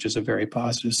next year, which is a very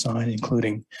positive sign,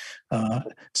 including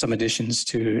some additions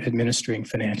to administering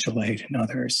financial aid and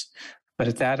others. But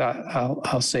at that,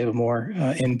 I'll save a more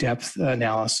in-depth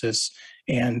analysis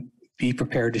and be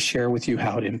prepared to share with you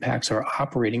how it impacts our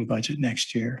operating budget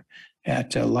next year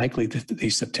at likely the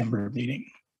September meeting.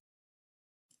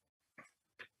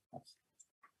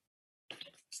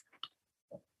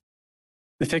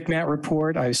 The FCMAT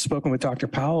report, I've spoken with Dr.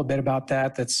 Powell a bit about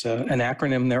that. That's an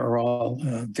acronym that we're all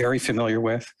very familiar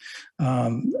with.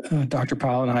 Dr.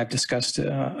 Powell and I have discussed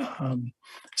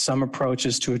some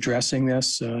approaches to addressing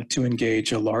this to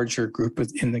engage a larger group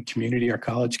in the community, our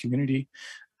college community.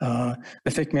 The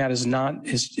FCMAT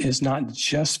is not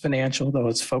just financial, though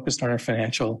it's focused on our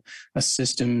financial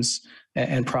systems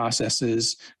and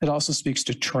processes. It also speaks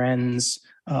to trends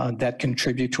that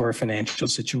contribute to our financial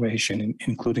situation,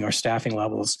 including our staffing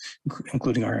levels,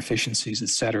 including our efficiencies, et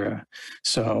cetera.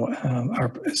 So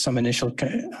some initial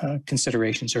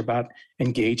considerations are about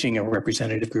engaging a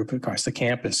representative group across the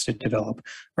campus to develop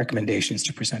recommendations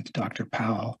to present to Dr.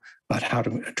 Powell about how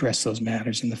to address those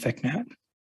matters in the FCMAT.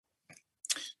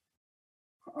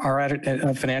 Our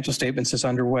financial statements is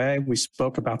underway. We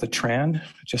spoke about the trend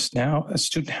just now. A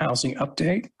student housing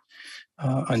update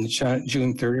on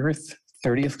June 30th,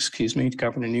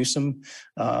 Governor Newsom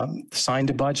signed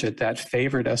a budget that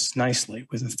favored us nicely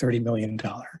with a $30 million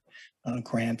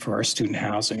grant for our student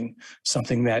housing,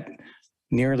 something that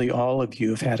nearly all of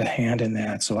you have had a hand in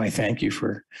that. So I thank you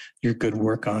for your good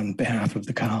work on behalf of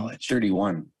the college.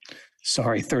 31.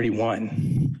 Sorry,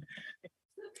 31.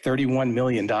 $31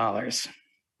 million.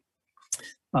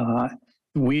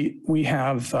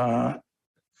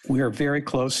 We are very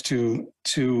close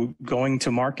to going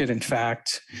to market. In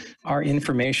fact, our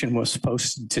information was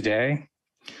posted today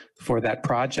for that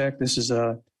project. This is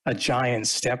a giant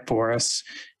step for us.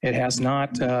 It has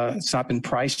not, it's not been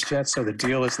priced yet, so the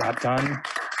deal is not done.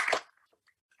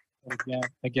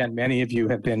 Again, many of you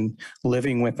have been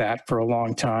living with that for a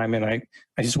long time, and I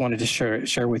just wanted to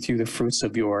share with you the fruits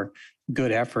of your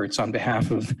good efforts on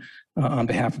behalf of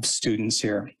students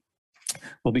here.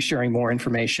 We'll be sharing more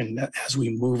information as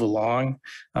we move along,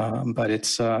 but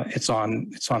it's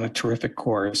on a terrific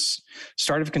course.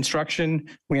 Start of construction,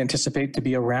 we anticipate to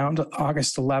be around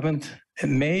August 11th. It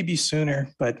may be sooner,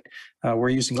 but we're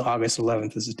using August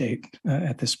 11th as a date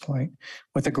at this point,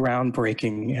 with a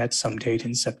groundbreaking at some date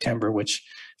in September, which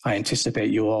I anticipate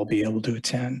you'll all be able to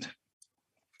attend.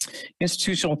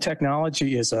 Institutional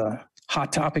technology is a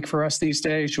hot topic for us these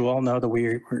days. You all know that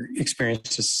we're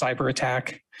experienced a cyber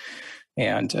attack.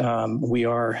 And that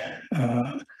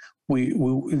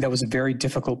was a very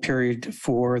difficult period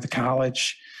for the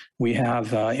college. We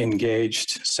have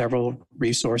engaged several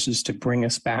resources to bring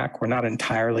us back. We're not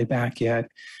entirely back yet,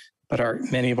 but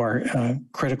many of our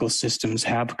critical systems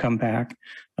have come back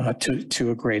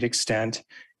to a great extent.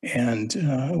 And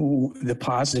the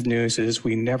positive news is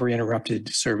we never interrupted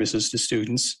services to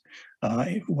students,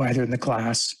 either in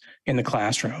the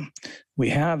classroom. We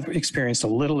have experienced a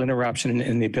little interruption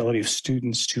in the ability of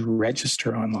students to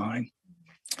register online,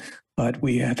 but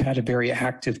we have had a very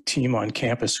active team on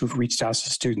campus who've reached out to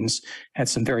students, had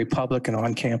some very public and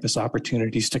on-campus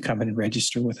opportunities to come in and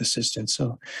register with assistance.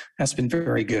 So that's been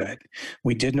very good.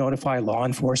 We did notify law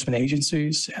enforcement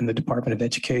agencies and the Department of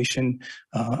Education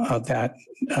of that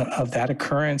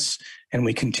occurrence, and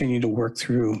we continue to work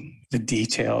through the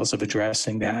details of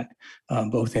addressing that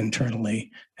both internally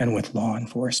and with law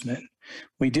enforcement.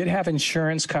 We did have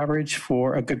insurance coverage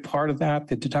for a good part of that.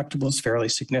 The deductible is fairly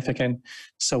significant,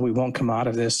 so we won't come out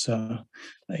of this,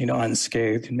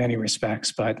 unscathed in many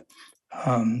respects. But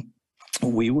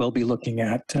we will be looking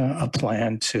at a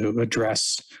plan to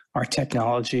address our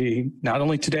technology, not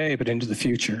only today, but into the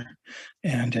future,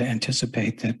 and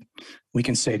anticipate that we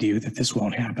can say to you that this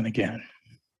won't happen again.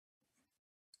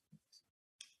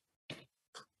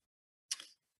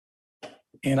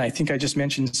 And I think I just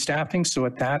mentioned staffing. So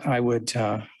at that, I would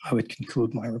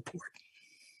conclude my report.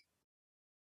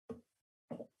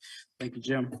 Thank you,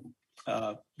 Jim.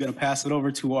 Going to pass it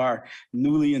over to our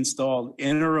newly installed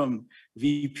interim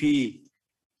VP,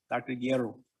 Dr.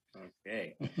 Guerrero.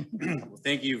 Okay. Well,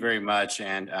 thank you very much.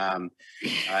 And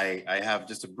I have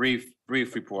just a brief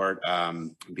report,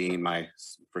 being my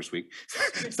first week.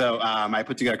 So I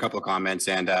put together a couple of comments,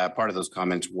 and part of those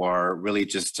comments were really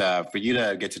just for you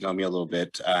to get to know me a little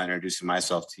bit, introducing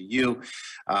myself to you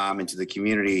and to the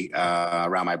community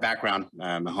around my background.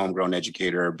 I'm a homegrown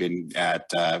educator, been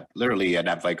literally at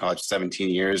Napa Valley College 17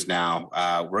 years now,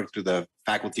 worked through the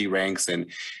faculty ranks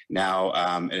and now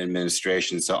in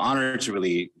administration. So honored to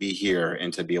really be here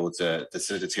and to be able to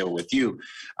sit at the table with you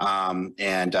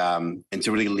and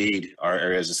to really lead our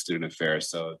areas of student affairs.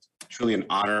 So truly an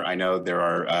honor. I know there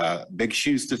are big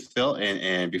shoes to fill,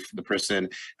 and the person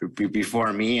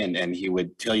before me, and he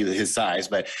would tell you his size,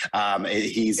 but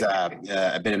he's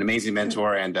been an amazing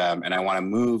mentor, and I want to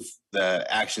move the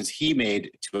actions he made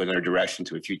to another direction,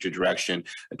 to a future direction,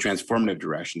 a transformative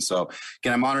direction. So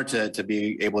again, I'm honored to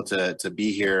be able to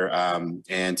be here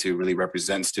and to really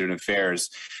represent student affairs.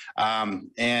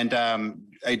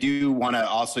 I do want to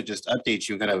also just update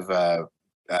you, kind of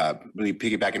really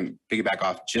piggyback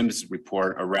off Jim's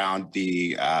report around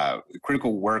the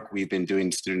critical work we've been doing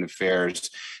in student affairs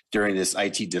during this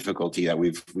IT difficulty that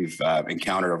we've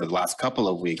encountered over the last couple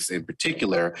of weeks. In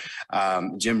particular,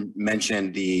 Jim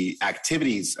mentioned the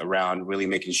activities around really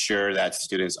making sure that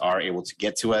students are able to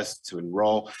get to us, to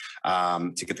enroll,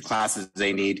 to get the classes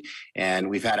they need. And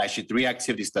we've had actually 3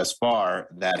 activities thus far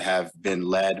that have been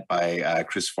led by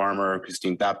Chris Farmer,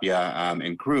 Christine Tapia,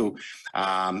 and crew.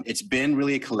 It's been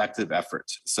really a collective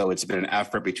effort. So it's been an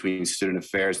effort between student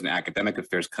affairs and academic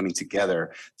affairs coming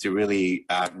together to really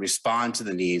respond to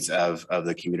the needs of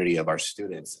the community of our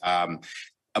students.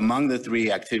 Among the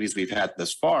 3 activities we've had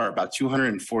thus far, about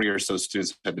 240 or so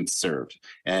students have been served.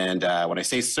 And when I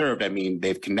say served, I mean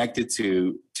they've connected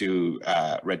to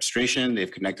registration,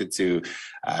 they've connected to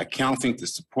counseling, to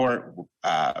support,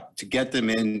 to get them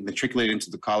matriculated into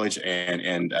the college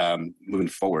and moving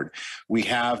forward. We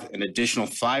have an additional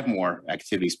 5 more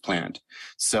activities planned.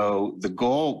 So the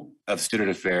goal of student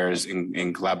affairs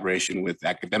in collaboration with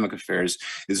academic affairs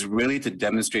is really to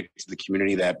demonstrate to the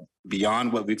community that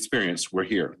beyond what we experienced, we're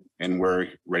here and we're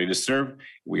ready to serve.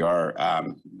 We are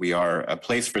a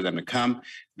place for them to come.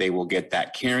 They will get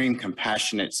that caring,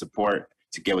 compassionate support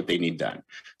to get what they need done.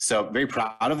 So very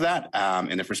proud of that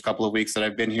in the first couple of weeks that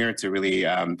I've been here to really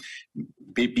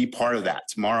be part of that.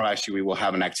 Tomorrow, actually, we will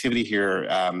have an activity here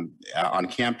on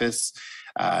campus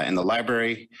in the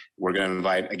library. We're going to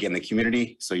invite, again, the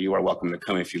community, so you are welcome to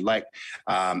come if you'd like,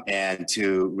 and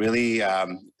to really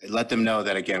let them know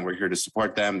that, again, we're here to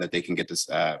support them, that they can get this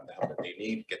the help that they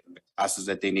need, get the classes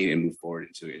that they need, and move forward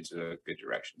into a good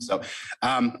direction. So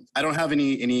I don't have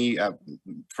any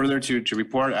further to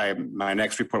report. My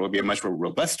next report will be a much more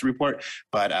robust report,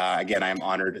 but again, I'm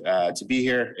honored to be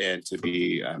here and to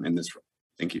be in this role.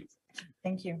 Thank you.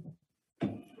 Thank you.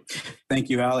 Thank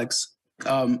you, Alex.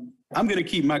 I'm going to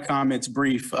keep my comments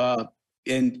brief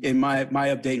in my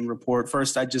updating report.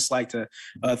 First, I'd just like to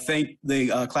thank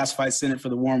the Classified Senate for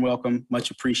the warm welcome. Much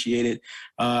appreciated.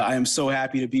 I am so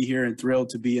happy to be here and thrilled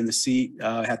to be in the seat.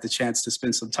 I had the chance to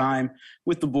spend some time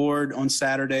with the board on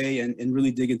Saturday and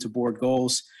really dig into board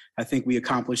goals. I think we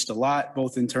accomplished a lot,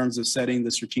 both in terms of setting the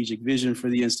strategic vision for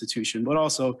the institution, but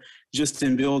also just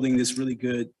in building this really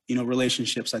good,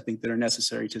 relationships I think that are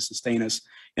necessary to sustain us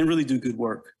and really do good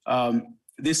work.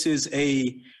 This is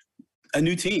a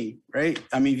new team, right?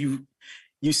 I mean,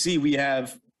 you see we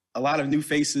have a lot of new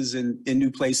faces in new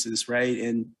places, right?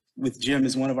 And with Jim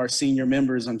as one of our senior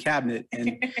members on cabinet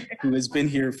and who has been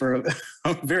here for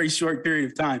a very short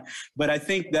period of time. But I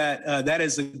think that that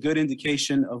is a good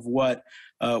indication of what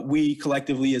we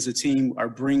collectively as a team are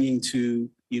bringing to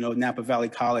Napa Valley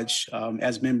College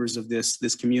as members of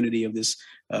this community, of this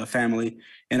family.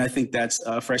 And I think that's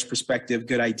a fresh perspective,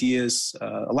 good ideas,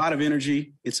 a lot of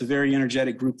energy. It's a very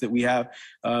energetic group that we have.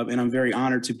 And I'm very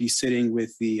honored to be sitting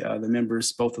with the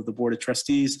members, both of the Board of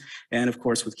Trustees and of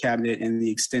course with Cabinet and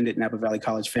the extended Napa Valley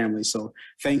College family. So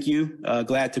thank you,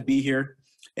 glad to be here.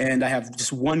 And I have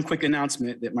just one quick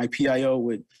announcement that my PIO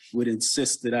would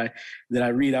insist that I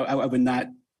read. I would not,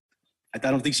 I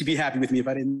don't think she'd be happy with me if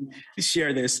I didn't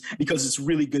share this because it's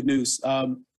really good news.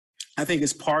 I think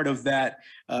it's part of that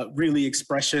really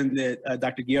expression that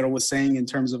Dr. Guerrero was saying in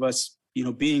terms of us,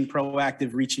 being proactive,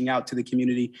 reaching out to the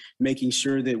community, making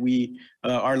sure that we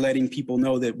are letting people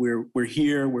know that we're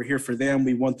here for them.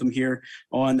 We want them here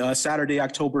on Saturday,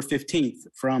 October 15th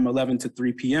from 11 to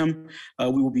 3 p.m.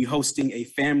 We will be hosting a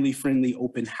family-friendly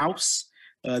open house.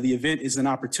 The event is an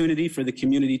opportunity for the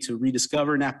community to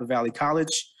rediscover Napa Valley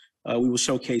College. We will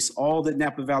showcase all that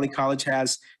Napa Valley College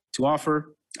has to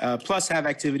offer, plus have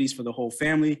activities for the whole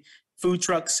family, food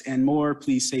trucks, and more.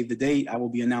 Please save the date. I will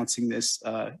be announcing this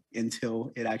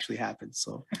until it actually happens.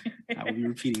 So I will be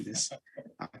repeating this.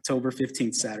 October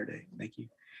 15th, Saturday. Thank you.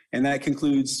 And that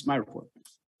concludes my report.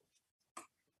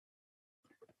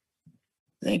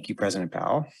 Thank you, President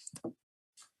Powell.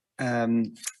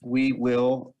 We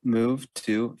will move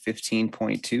to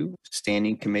 15.2,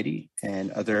 Standing Committee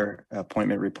and other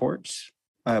appointment reports.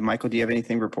 Michael, do you have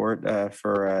anything to report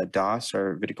for DOS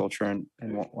or Viticulture and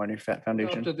Winery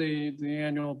Foundation? After the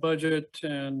annual budget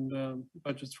and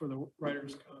budgets for the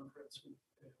Writers Conference.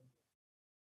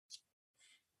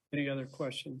 Any other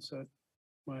questions that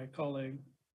my colleague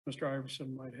Mr.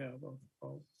 Iverson might have.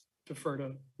 I'll defer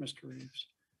to Mr. Reeves.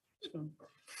 So.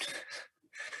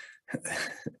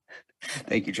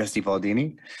 Thank you, Trustee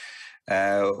Baldini.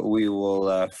 We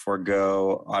will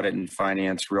forego Audit and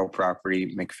Finance, Real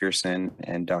Property, McPherson,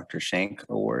 and Dr. Shank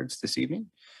awards this evening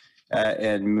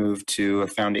and move to a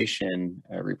foundation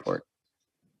report.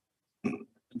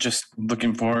 Just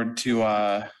looking forward to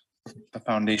the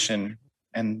foundation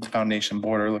and the foundation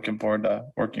board are looking forward to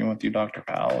working with you, Dr.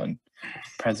 Powell and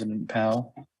President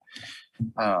Powell.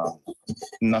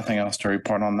 Nothing else to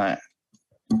report on that.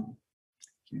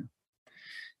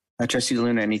 Trustee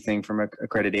Luna, anything from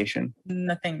accreditation?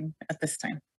 Nothing at this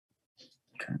time.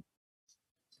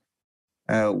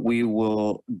 We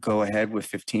will go ahead with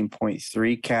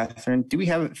 15.3. Catherine, do we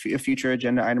have a future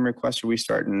agenda item request or are we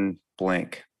starting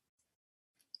blank?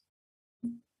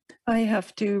 I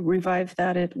have to revive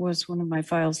that. It was one of my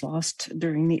files lost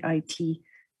during the IT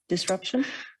disruption.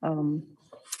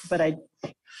 But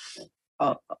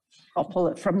I'll pull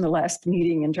it from the last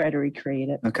meeting and try to recreate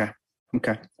it. Okay.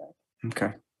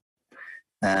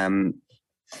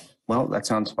 Well, that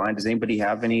sounds fine. Does anybody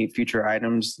have any future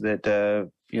items that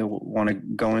want to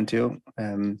go into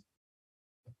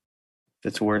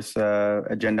that's worth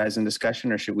agendizing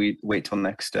discussion, or should we wait till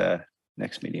next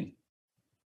meeting?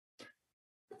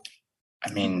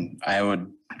 I mean, I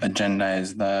would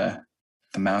agendize the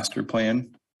master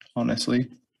plan,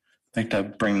 honestly. I'd like to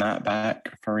bring that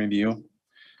back for review.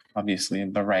 Obviously,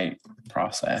 the right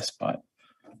process, but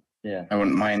yeah, I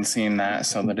wouldn't mind seeing that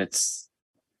so that it's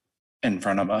in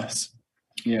front of us.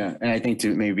 Yeah, and I think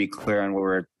to maybe be clear on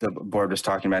what the board was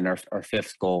talking about in our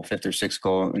fifth or sixth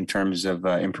goal in terms of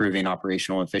improving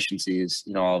operational efficiencies,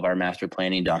 all of our master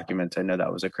planning documents. I know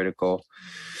that was a critical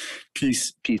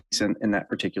piece in that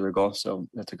particular goal. So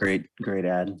that's a great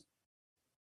add.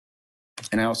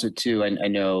 And I also too, I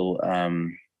know,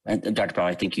 and Dr. Powell,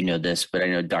 I think you know this, but I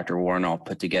know Dr. Warnall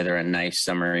put together a nice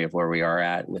summary of where we are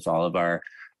at with all of our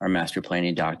master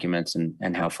planning documents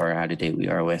and how far out of date we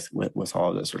are with all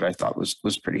of this, which I thought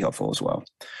was pretty helpful as well.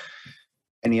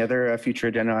 Any other future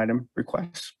agenda item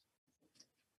requests?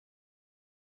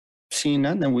 Seeing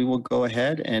none, then we will go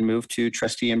ahead and move to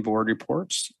trustee and board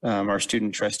reports. Our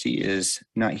student trustee is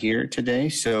not here today,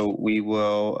 so we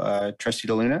will, Trustee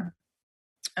DeLuna.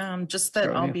 Just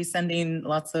that I'll be sending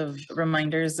lots of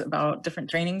reminders about different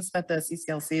trainings that the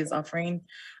CCLC is offering,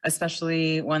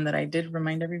 especially one that I did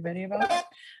remind everybody about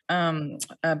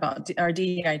our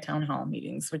DEI town hall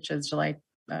meetings, which is July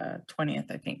 20th,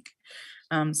 I think.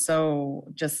 So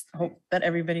just hope that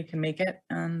everybody can make it.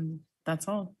 And that's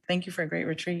all. Thank you for a great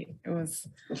retreat.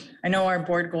 I know our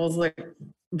board goals look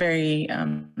very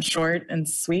short and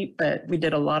sweet, but we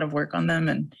did a lot of work on them,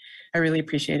 and I really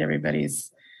appreciate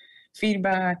everybody's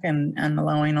feedback and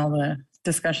allowing all the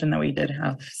discussion that we did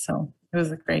have. So it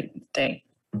was a great day.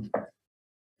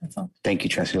 That's all. Thank you,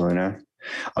 Trustee Luna.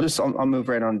 I'll move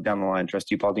right on down the line.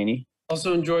 Trustee Baldini.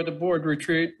 Also enjoyed the board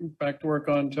retreat, back to work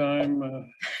on time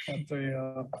at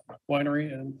the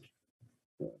winery. And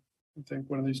I think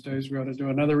one of these days we ought to do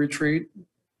another retreat.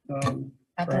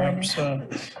 Perhaps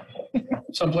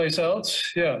someplace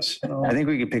else. Yes. I think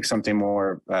we could pick something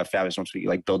more fabulous once we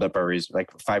build up our 5%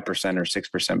 or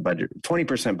 6% budget.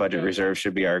 20% budget reserve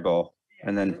should be our goal.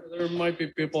 And then there might be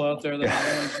people out there that are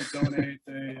willing to donate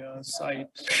a site.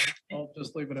 I'll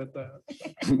just leave it at that.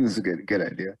 This is a good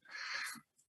idea.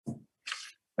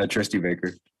 Trustee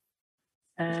Baker.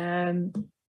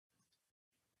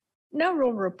 No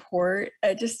real report,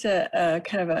 just a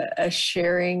kind of a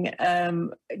sharing.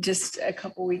 Just a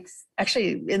couple weeks,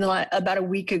 actually, about a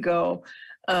week ago.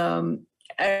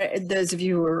 Those of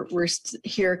you who were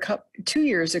here 2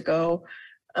 years ago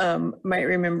might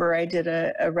remember I did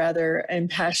a rather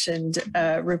impassioned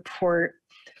report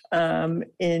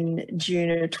in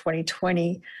June of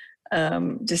 2020,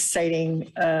 just citing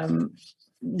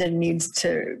the needs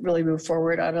to really move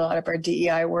forward on a lot of our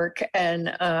DEI work.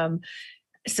 And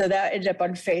so that ended up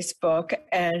on Facebook,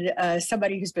 and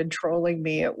somebody who's been trolling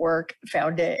me at work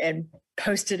found it and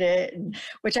posted it,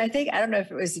 which I don't know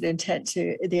if it was the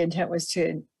intent was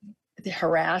to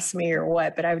harass me or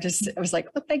what, but I was like,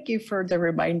 well, thank you for the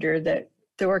reminder that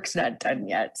the work's not done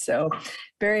yet. So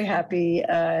very happy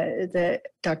that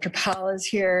Dr. Powell is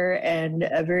here, and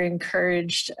very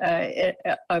encouraged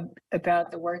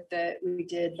about the work that we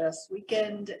did last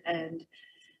weekend. And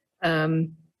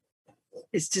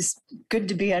it's just good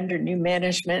to be under new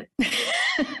management.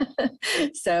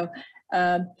 So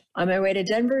on my way to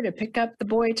Denver to pick up the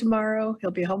boy tomorrow.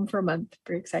 He'll be home for a month.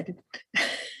 Very excited.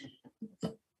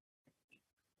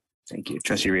 Thank you.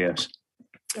 Trustee Rios.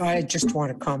 I just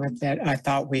want to comment that I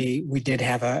thought we did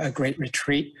have a great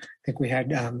retreat. I think we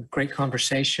had great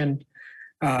conversation,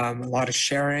 a lot of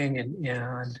sharing,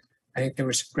 and I think there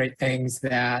were some great things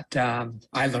that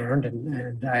I learned,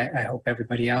 and I hope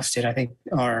everybody else did. I think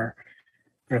our, I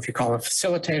don't know if you call him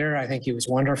facilitator, I think he was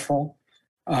wonderful.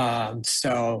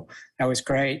 So that was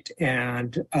great.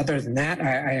 And other than that,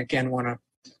 I again want to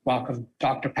welcome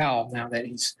Dr. Powell now that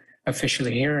he's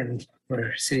officially here and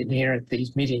we're sitting here at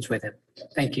these meetings with him.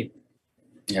 Thank you.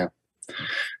 Yeah.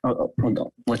 I'll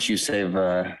let you save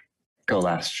go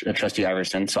last, Trustee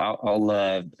Iverson. So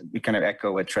I'll kind of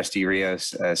echo what Trustee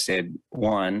Rios said.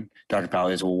 One, Dr. Powell,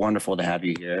 it's wonderful to have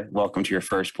you here. Welcome to your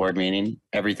first board meeting.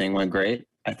 Everything went great,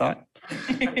 I thought.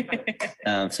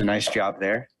 So nice job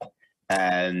there.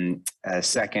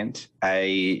 Second,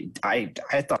 I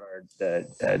thought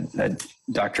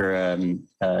Dr.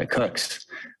 Cooks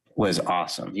was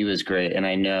awesome. He was great, and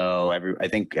I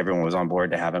think everyone was on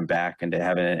board to have him back and to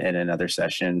have in another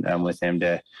session with him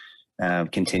to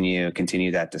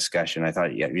continue that discussion. I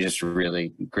thought, yeah, he was just a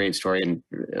really great story and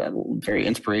very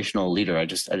inspirational leader. I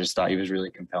just thought he was really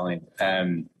compelling.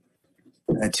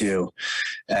 Two.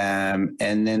 And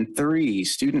then three,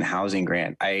 student housing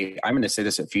grant. I'm going to say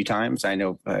this a few times. I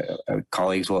know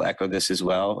colleagues will echo this as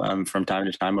well from time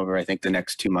to time over, I think, the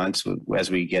next 2 months as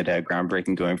we get a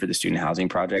groundbreaking going for the student housing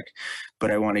project.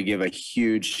 But I want to give a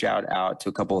huge shout out to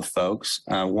a couple of folks.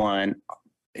 One,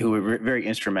 who were very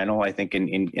instrumental, I think,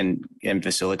 in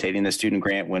facilitating the student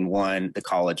grant when the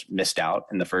college missed out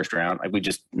in the first round. Like, we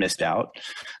just missed out.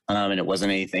 And it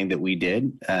wasn't anything that we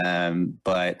did.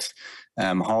 But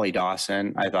Holly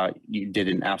Dawson, I thought you did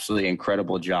an absolutely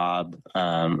incredible job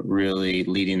really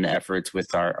leading the efforts with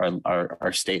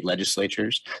our state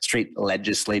legislators,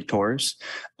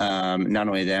 not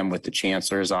only them, with the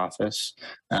chancellor's office,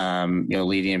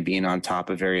 leading and being on top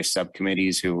of various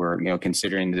subcommittees who were,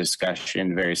 considering the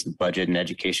discussion, various budget and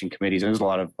education committees. There was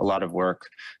a lot of work,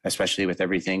 especially with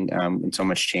everything and so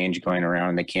much change going around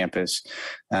in the campus.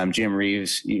 Jim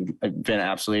Reeves, you've been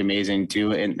absolutely amazing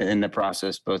too in the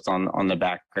process, both on the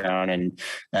background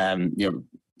and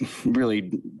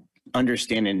really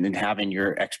understanding and having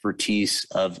your expertise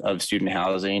of student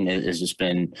housing has just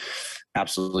been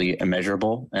absolutely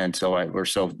immeasurable. And so we're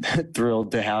so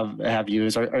thrilled to have you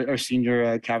as our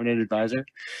senior cabinet advisor.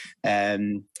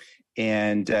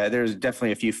 And there's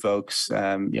definitely a few folks,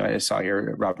 I saw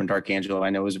here, Robin Darkangelo, I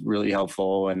know was really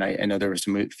helpful. And I know there were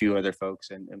a few other folks,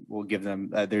 and we'll give them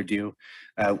their due,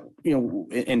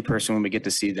 in person when we get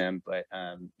to see them. But,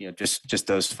 just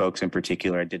those folks in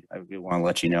particular, I want to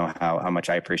let you know how much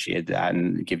I appreciate that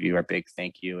and give you our big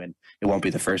thank you. And it won't be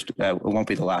the first, it won't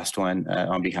be the last one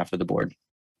on behalf of the board.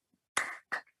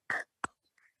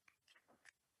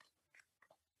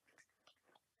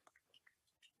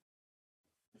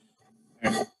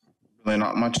 Really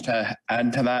not much to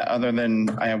add to that other than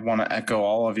I want to echo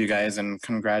all of you guys and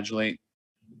congratulate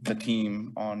the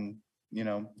team on,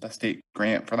 the state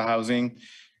grant for the housing.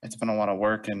 It's been a lot of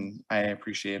work and I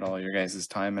appreciate all your guys'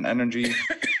 time and energy.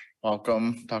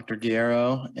 Welcome, Dr.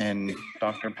 Guerrero and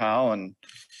Dr. Powell. And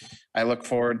I look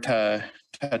forward to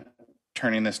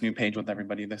turning this new page with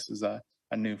everybody. This is a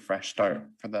new fresh start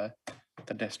for the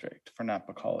district, for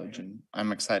Napa College, and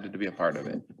I'm excited to be a part of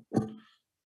it.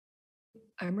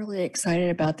 I'm really excited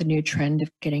about the new trend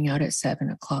of getting out at 7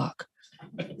 o'clock.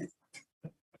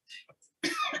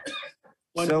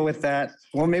 So with that,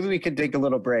 well, maybe we could take a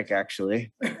little break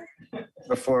actually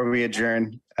before we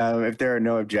adjourn. If there are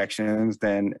no objections,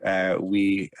 then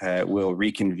we will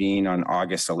reconvene on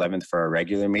August 11th for our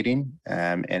regular meeting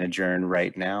and adjourn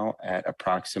right now at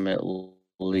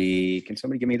approximately, can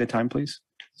somebody give me the time, please?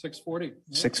 6:40.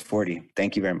 6:40.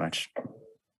 Thank you very much.